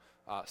no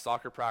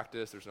soccer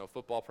practice, there's no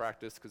football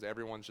practice because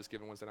everyone's just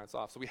given Wednesday nights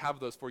off. So we have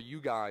those for you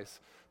guys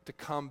to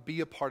come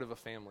be a part of a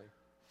family.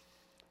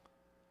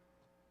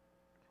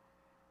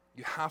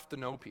 You have to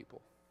know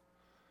people.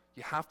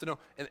 You have to know,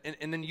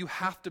 and then you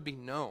have to be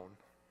known.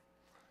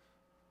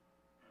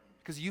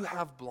 Because you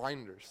have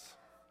blinders.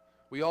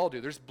 We all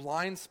do. There's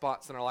blind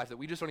spots in our life that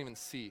we just don't even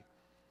see.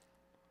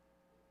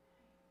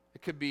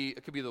 It could be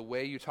the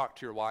way you talk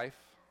to your wife.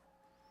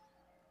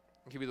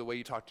 It could be the way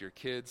you talk to your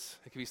kids.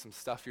 It could be some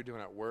stuff you're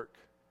doing at work.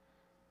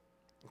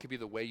 It could be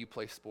the way you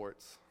play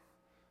sports.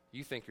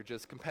 You think you're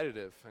just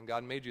competitive, and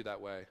God made you that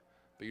way,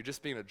 but you're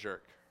just being a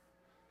jerk,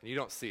 and you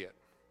don't see it.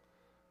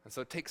 And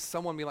so it takes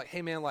someone being like,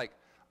 hey man,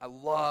 I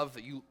love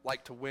that you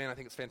like to win. I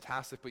think it's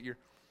fantastic, but you're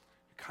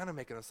kind of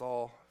making us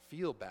all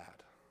feel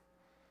bad.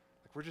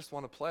 We just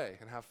want to play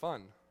and have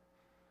fun.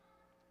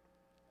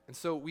 And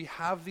so we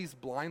have these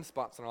blind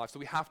spots in our life, so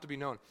we have to be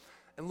known.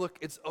 And look,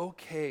 it's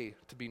okay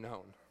to be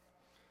known.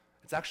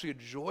 It's actually a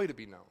joy to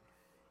be known.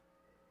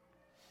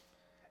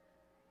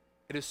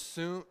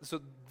 So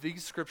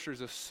these scriptures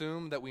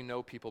assume that we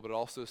know people, but it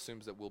also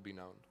assumes that we'll be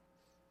known.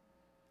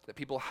 That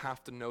people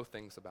have to know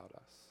things about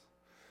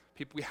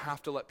us. We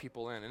have to let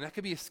people in. And that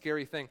could be a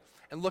scary thing.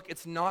 And look,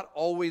 it's not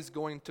always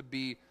going to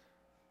be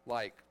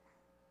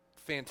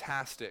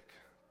fantastic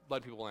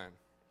let people in.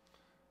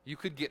 You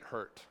could get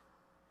hurt.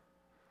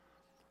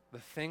 The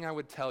thing I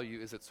would tell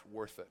you is it's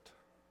worth it.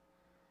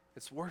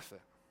 It's worth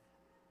it.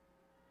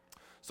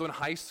 So in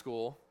high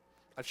school,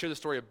 I've shared the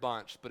story a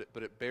bunch, but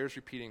it bears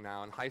repeating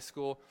now. In high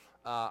school,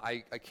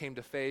 I came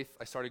to faith.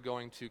 I started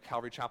going to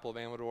Calvary Chapel of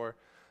Amador,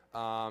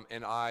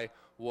 and I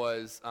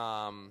was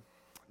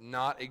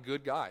not a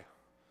good guy.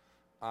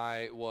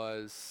 I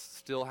was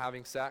still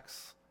having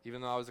sex,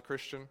 even though I was a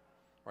Christian.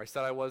 Or I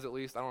said I was at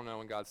least. I don't know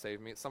when God saved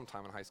me. It's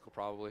sometime in high school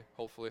probably,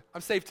 hopefully.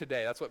 I'm saved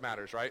today. That's what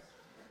matters, right?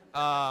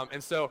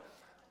 And so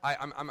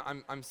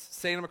I'm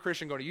saying I'm a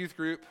Christian, going to youth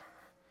group.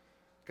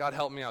 God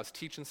help me, I was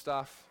teaching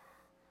stuff,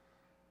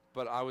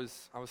 but I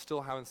was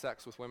still having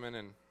sex with women,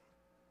 and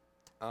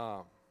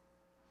I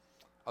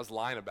was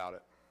lying about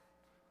it,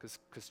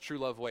 because true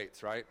love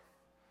waits, right?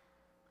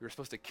 We were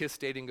supposed to kiss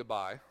dating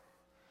goodbye,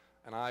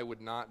 and I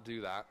would not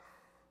do that.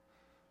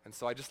 And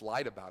so I just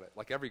lied about it,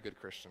 like every good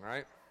Christian,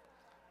 right?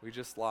 We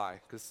just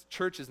lie, because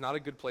church is not a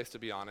good place to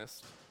be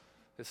honest,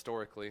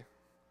 historically.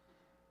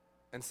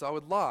 And so I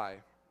would lie.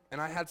 And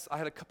I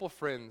had a couple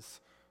friends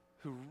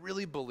who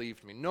really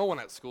believed me. No one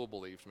at school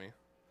believed me.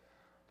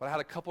 But I had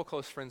a couple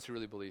close friends who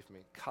really believed me,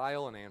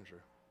 Kyle and Andrew.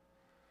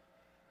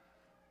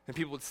 And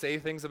people would say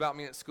things about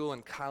me at school,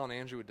 and Kyle and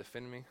Andrew would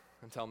defend me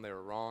and tell them they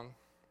were wrong.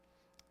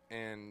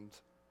 And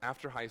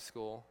after high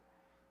school,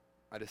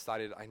 I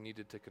decided I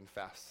needed to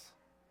confess.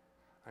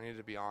 I needed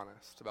to be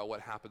honest about what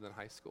happened in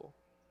high school.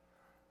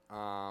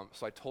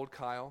 So I told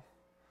Kyle,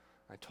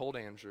 I told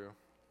Andrew,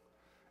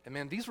 and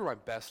man, these were my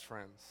best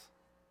friends.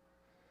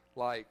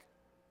 Like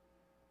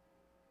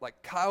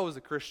Kyle was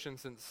a Christian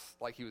since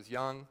like he was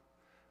young.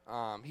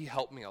 He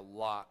helped me a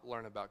lot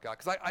learn about God.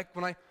 Because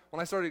when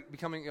I started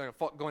becoming,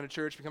 going to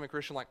church, becoming a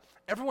Christian, like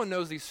everyone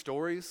knows these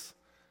stories.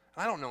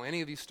 I don't know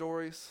any of these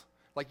stories.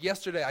 Like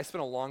yesterday, I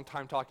spent a long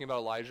time talking about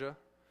Elijah.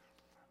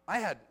 I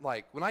had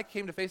when I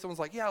came to faith, someone's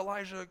like, yeah,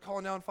 Elijah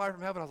calling down fire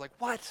from heaven. I was like,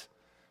 what?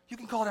 You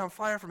can call down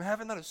fire from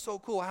heaven? That is so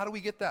cool. How do we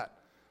get that?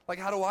 Like,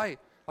 how do I?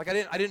 Like,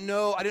 I didn't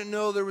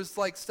know there was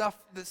like stuff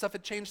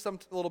had changed a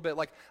little bit.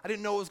 Like, I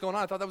didn't know what was going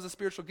on. I thought that was a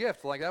spiritual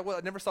gift. Like, I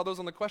never saw those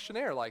on the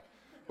questionnaire. Like,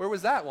 where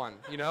was that one?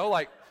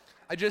 Like,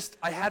 I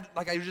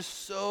was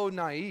just so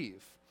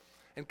naive.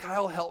 And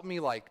Kyle helped me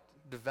like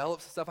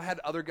develop some stuff. I had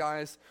other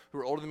guys who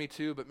were older than me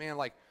too, but man,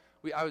 like,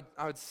 I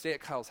would stay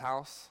at Kyle's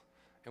house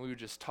and we would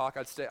just talk.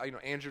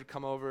 Andrew would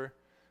come over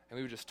and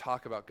we would just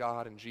talk about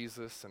God and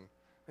Jesus, and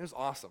it was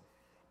awesome.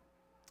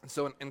 And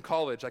so in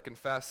college, I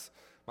confess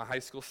my high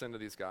school sin to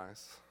these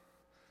guys.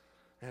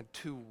 I had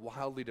two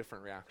wildly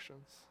different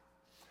reactions.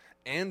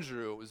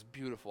 Andrew was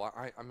beautiful.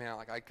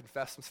 I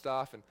confessed some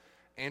stuff, and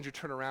Andrew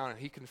turned around and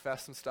he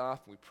confessed some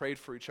stuff, and we prayed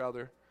for each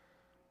other.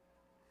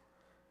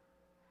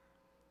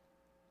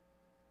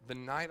 The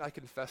night I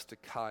confessed to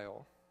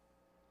Kyle,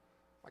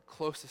 my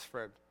closest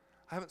friend,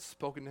 I haven't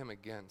spoken to him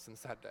again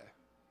since that day.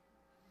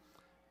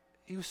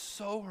 He was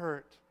so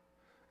hurt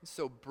and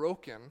so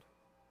broken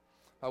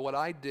by what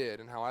I did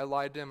and how I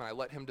lied to him and I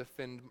let him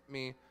defend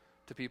me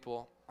to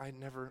people. He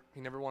never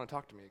wanted to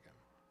talk to me again.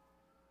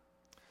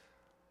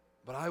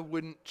 But I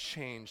wouldn't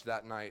change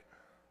that night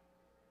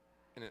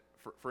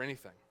for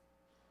anything.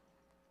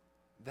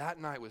 That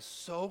night was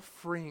so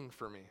freeing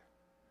for me.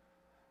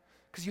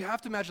 Because you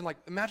have to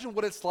imagine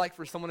what it's like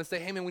for someone to say,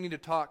 hey man, we need to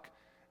talk,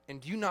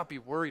 and you not be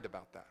worried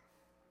about that.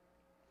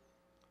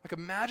 Like,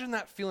 imagine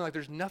that feeling like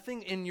there's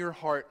nothing in your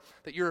heart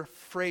that you're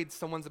afraid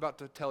someone's about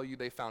to tell you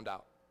they found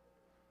out.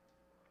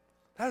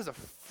 That is a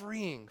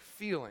freeing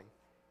feeling.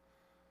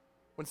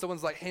 When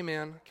someone's like, hey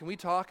man, can we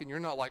talk? And you're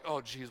not like, oh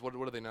geez, what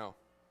do they know?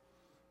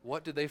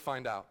 What did they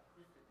find out?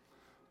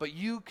 But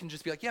you can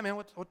just be like, yeah man,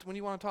 when do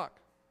you want to talk?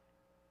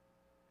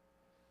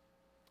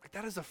 Like,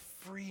 that is a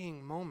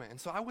freeing moment. And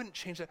so I wouldn't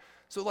change that.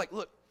 So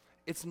look,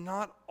 it's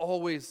not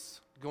always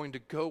going to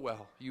go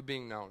well, you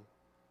being known,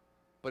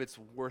 but it's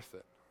worth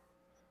it.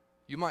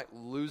 You might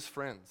lose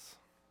friends.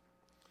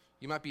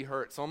 You might be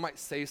hurt. Someone might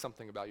say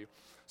something about you.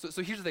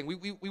 So here's the thing.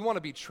 We want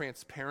to be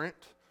transparent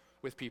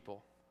with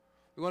people.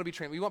 We want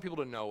people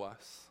to know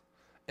us.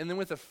 And then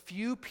with a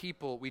few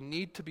people, we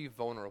need to be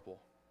vulnerable.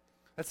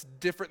 That's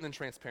different than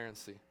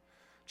transparency.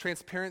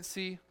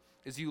 Transparency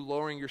is you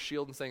lowering your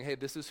shield and saying, hey,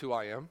 this is who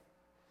I am.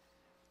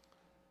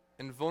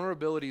 And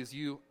vulnerability is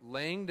you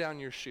laying down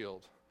your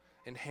shield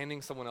and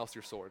handing someone else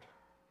your sword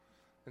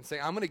and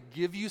saying, I'm going to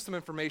give you some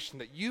information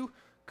that you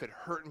could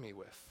hurt me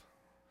with.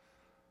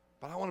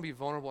 But I want to be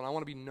vulnerable and I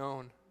want to be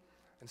known.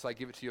 And so I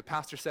give it to you. A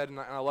pastor said, and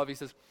I love it, he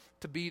says,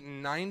 to be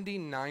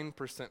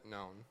 99%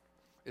 known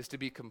is to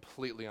be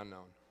completely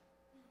unknown.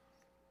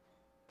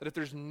 That if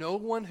there's no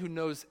one who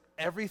knows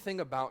everything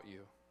about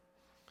you,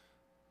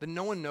 then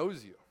no one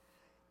knows you.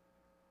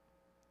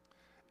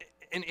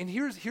 And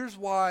here's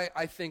why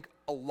I think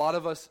a lot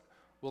of us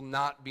will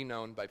not be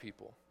known by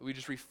people. We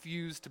just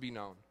refuse to be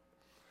known.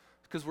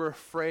 Because we're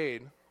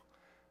afraid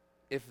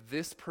if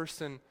this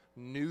person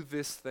knew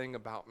this thing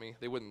about me,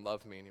 they wouldn't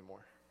love me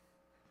anymore.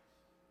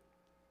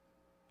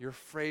 You're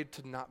afraid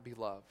to not be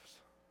loved.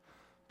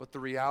 But the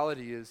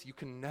reality is you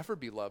can never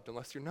be loved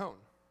unless you're known.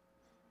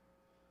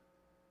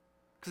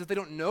 Because if they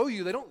don't know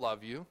you, they don't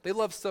love you. They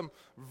love some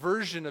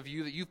version of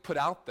you that you've put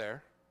out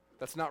there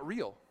that's not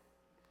real.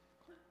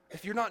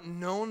 If you're not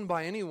known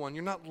by anyone,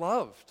 you're not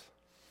loved.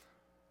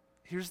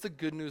 Here's the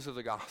good news of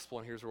the gospel,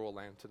 and here's where we'll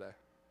land today,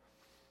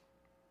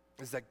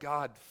 is that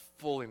God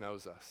fully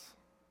knows us.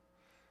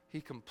 He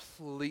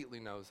completely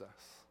knows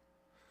us.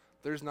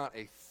 There's not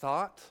a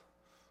thought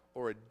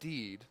or a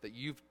deed that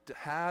you've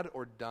had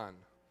or done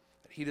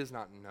that he does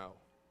not know.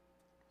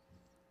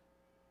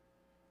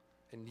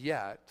 And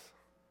yet,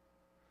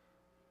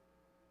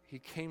 he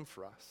came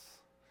for us.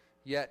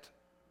 Yet,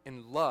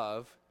 in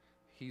love,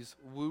 he's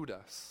wooed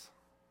us.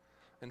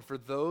 And for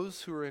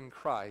those who are in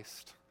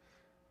Christ,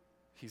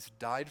 he's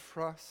died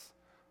for us,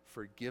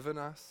 forgiven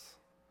us,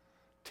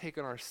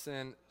 taken our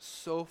sin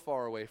so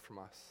far away from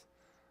us,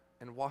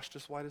 and washed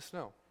us white as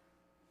snow.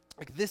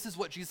 Like, this is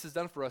what Jesus has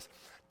done for us,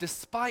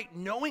 despite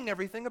knowing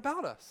everything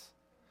about us.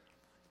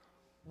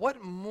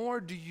 What more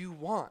do you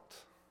want?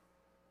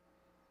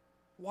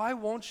 Why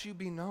won't you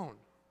be known?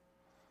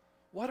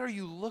 What are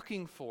you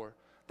looking for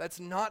that's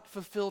not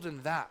fulfilled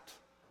in that?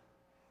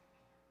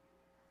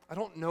 I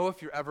don't know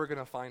if you're ever going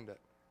to find it.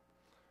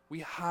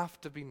 We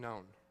have to be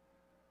known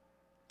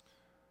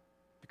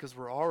because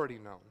we're already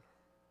known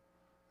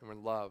and we're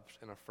loved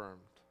and affirmed.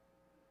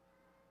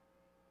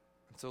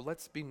 And so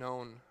let's be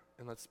known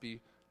and let's be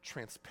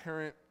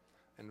transparent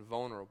and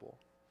vulnerable.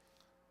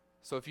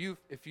 So if you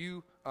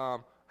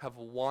have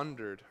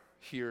wandered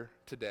here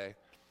today,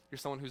 you're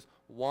someone who's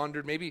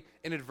wandered maybe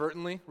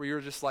inadvertently, where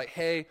you're just like,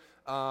 hey,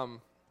 I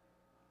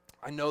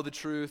know the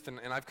truth and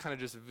I've kind of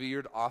just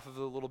veered off of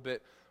it a little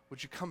bit.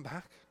 Would you come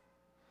back?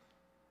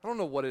 I don't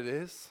know what it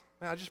is.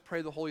 Man, I just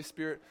pray the Holy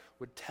Spirit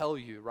would tell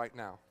you right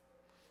now.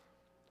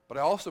 But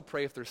I also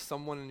pray if there's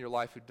someone in your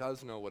life who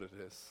does know what it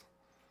is,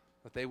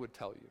 that they would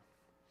tell you.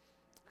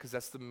 Because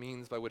that's the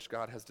means by which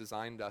God has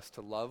designed us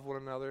to love one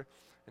another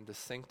and to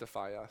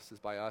sanctify us, is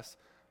by us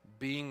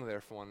being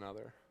there for one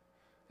another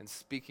and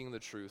speaking the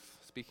truth,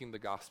 speaking the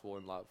gospel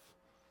in love.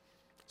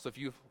 So if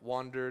you've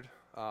wandered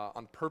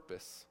on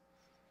purpose,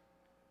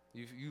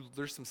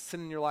 there's some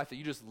sin in your life that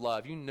you just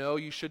love. You know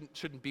you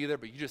shouldn't be there,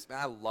 but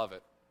I love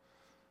it.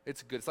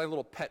 It's good. It's like a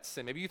little pet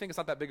sin. Maybe you think it's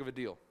not that big of a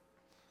deal.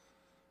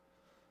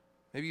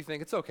 Maybe you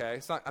think it's okay.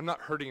 I'm not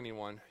hurting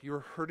anyone. You're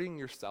hurting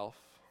yourself,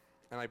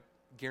 and I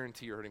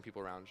guarantee you're hurting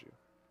people around you.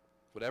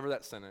 Whatever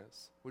that sin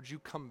is, would you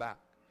come back?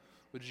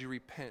 Would you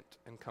repent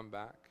and come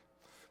back?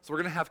 So we're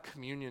going to have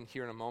communion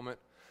here in a moment.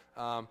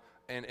 And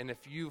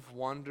if you've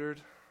wandered,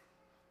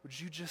 would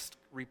you just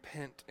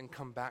repent and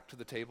come back to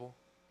the table?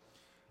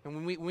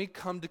 And when we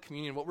come to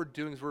communion, what we're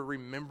doing is we're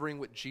remembering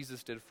what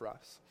Jesus did for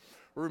us.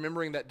 We're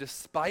remembering that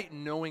despite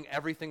knowing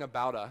everything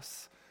about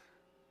us,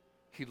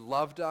 he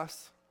loved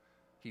us,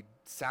 he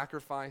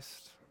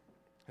sacrificed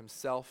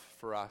himself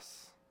for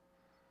us.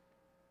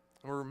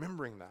 And we're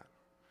remembering that.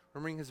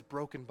 Remembering his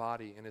broken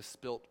body and his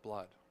spilt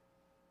blood.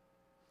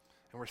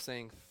 And we're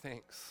saying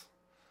thanks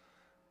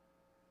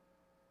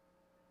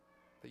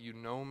that you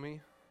know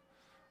me,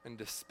 and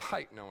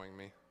despite knowing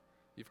me,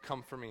 you've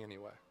come for me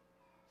anyway.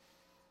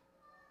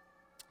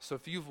 So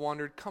if you've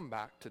wandered, come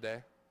back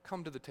today.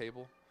 Come to the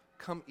table.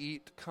 Come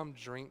eat. Come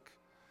drink.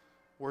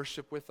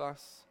 Worship with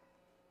us.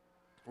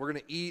 We're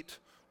going to eat.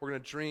 We're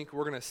going to drink.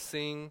 We're going to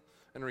sing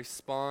and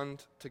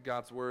respond to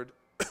God's word.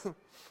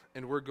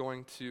 And we're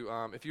going to,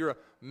 if you're a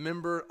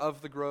member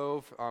of the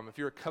Grove, if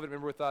you're a covenant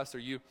member with us, or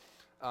you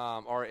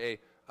are a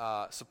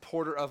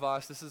supporter of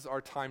us, this is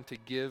our time to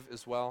give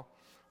as well.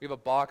 We have a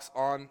box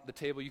on the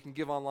table. You can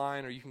give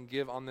online, or you can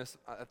give on this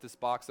at this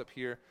box up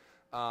here.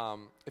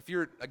 If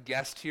you're a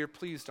guest here,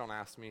 please don't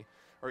ask me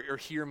or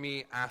hear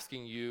me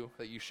asking you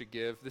that you should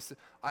give.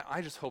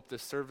 I just hope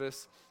this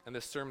service and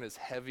this sermon, as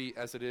heavy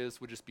as it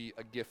is, would just be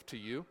a gift to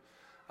you.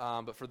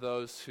 But for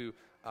those who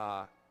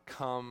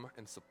come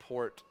and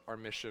support our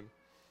mission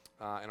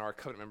and our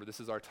covenant member, this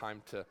is our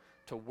time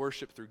to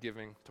worship through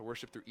giving, to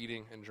worship through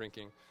eating and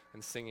drinking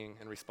and singing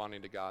and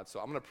responding to God. So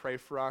I'm going to pray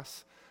for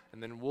us,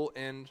 and then we'll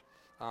end.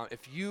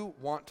 If you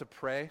want to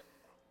pray,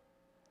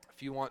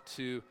 if you want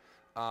to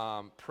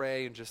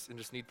pray and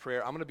just need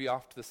prayer, I'm going to be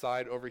off to the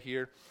side over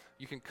here.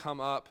 You can come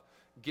up,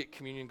 get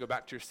communion, go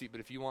back to your seat. But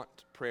if you want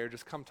prayer,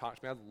 just come talk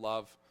to me. I'd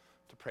love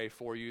to pray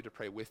for you, to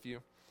pray with you.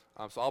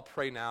 So I'll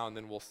pray now, and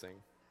then we'll sing.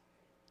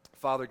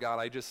 Father God,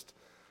 I just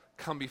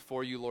come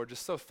before you, Lord,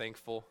 just so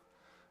thankful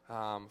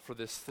for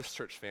this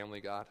church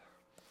family, God.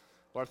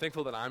 Lord, I'm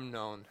thankful that I'm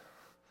known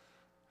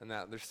and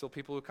that there's still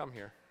people who come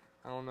here.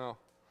 I don't know.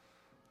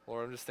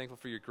 Lord, I'm just thankful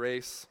for your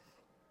grace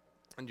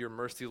and your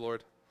mercy,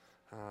 Lord,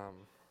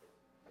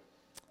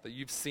 that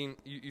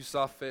you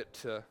saw fit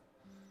to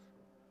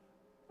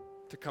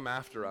come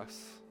after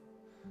us,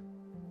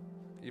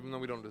 even though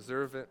we don't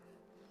deserve it,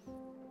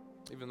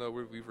 even though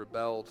we've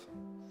rebelled.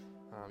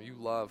 You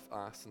love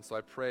us. And so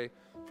I pray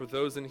for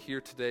those in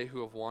here today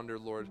who have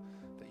wandered, Lord,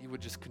 that you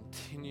would just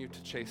continue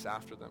to chase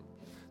after them,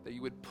 that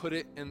you would put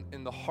it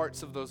in the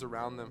hearts of those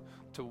around them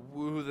to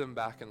woo them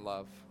back in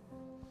love.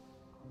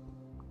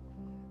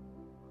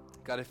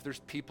 God, if there's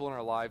people in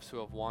our lives who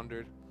have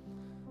wandered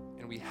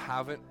and we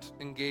haven't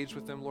engaged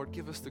with them, Lord,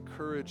 give us the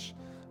courage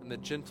and the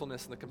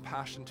gentleness and the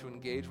compassion to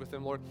engage with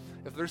them, Lord.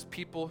 If there's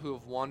people who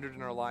have wandered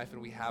in our life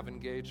and we have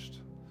engaged,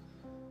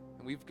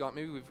 and we've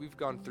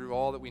gone through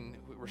all that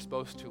we're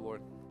supposed to,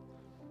 Lord,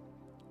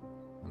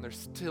 and they're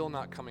still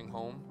not coming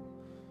home,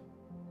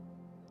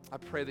 I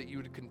pray that you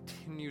would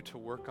continue to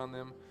work on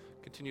them,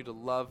 continue to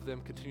love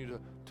them, continue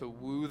to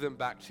woo them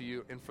back to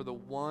you. And for the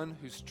one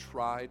who's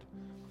tried,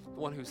 the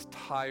one who's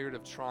tired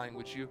of trying,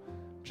 would you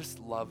just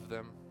love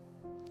them?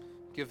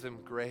 Give them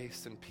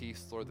grace and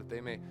peace, Lord, that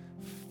they may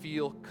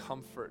feel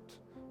comfort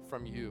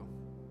from you,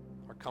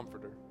 our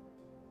comforter.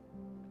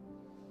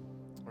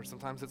 Or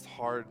sometimes it's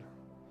hard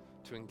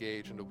to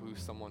engage and to woo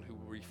someone who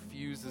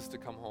refuses to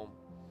come home.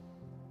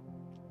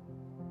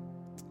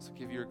 So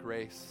give your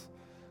grace,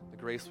 the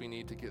grace we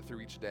need to get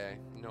through each day,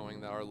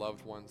 knowing that our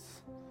loved ones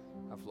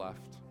have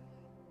left.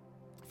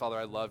 Father,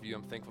 I love you.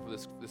 I'm thankful for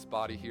this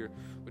body here.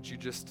 Would you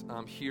just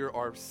hear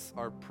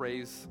our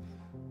praise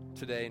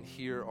today and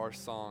hear our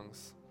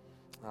songs,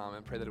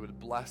 and pray that it would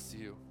bless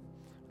you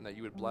and that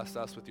you would bless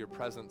us with your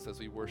presence as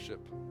we worship.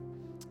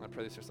 And I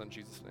pray this in your son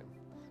Jesus' name.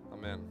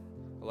 Amen.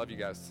 I love you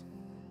guys.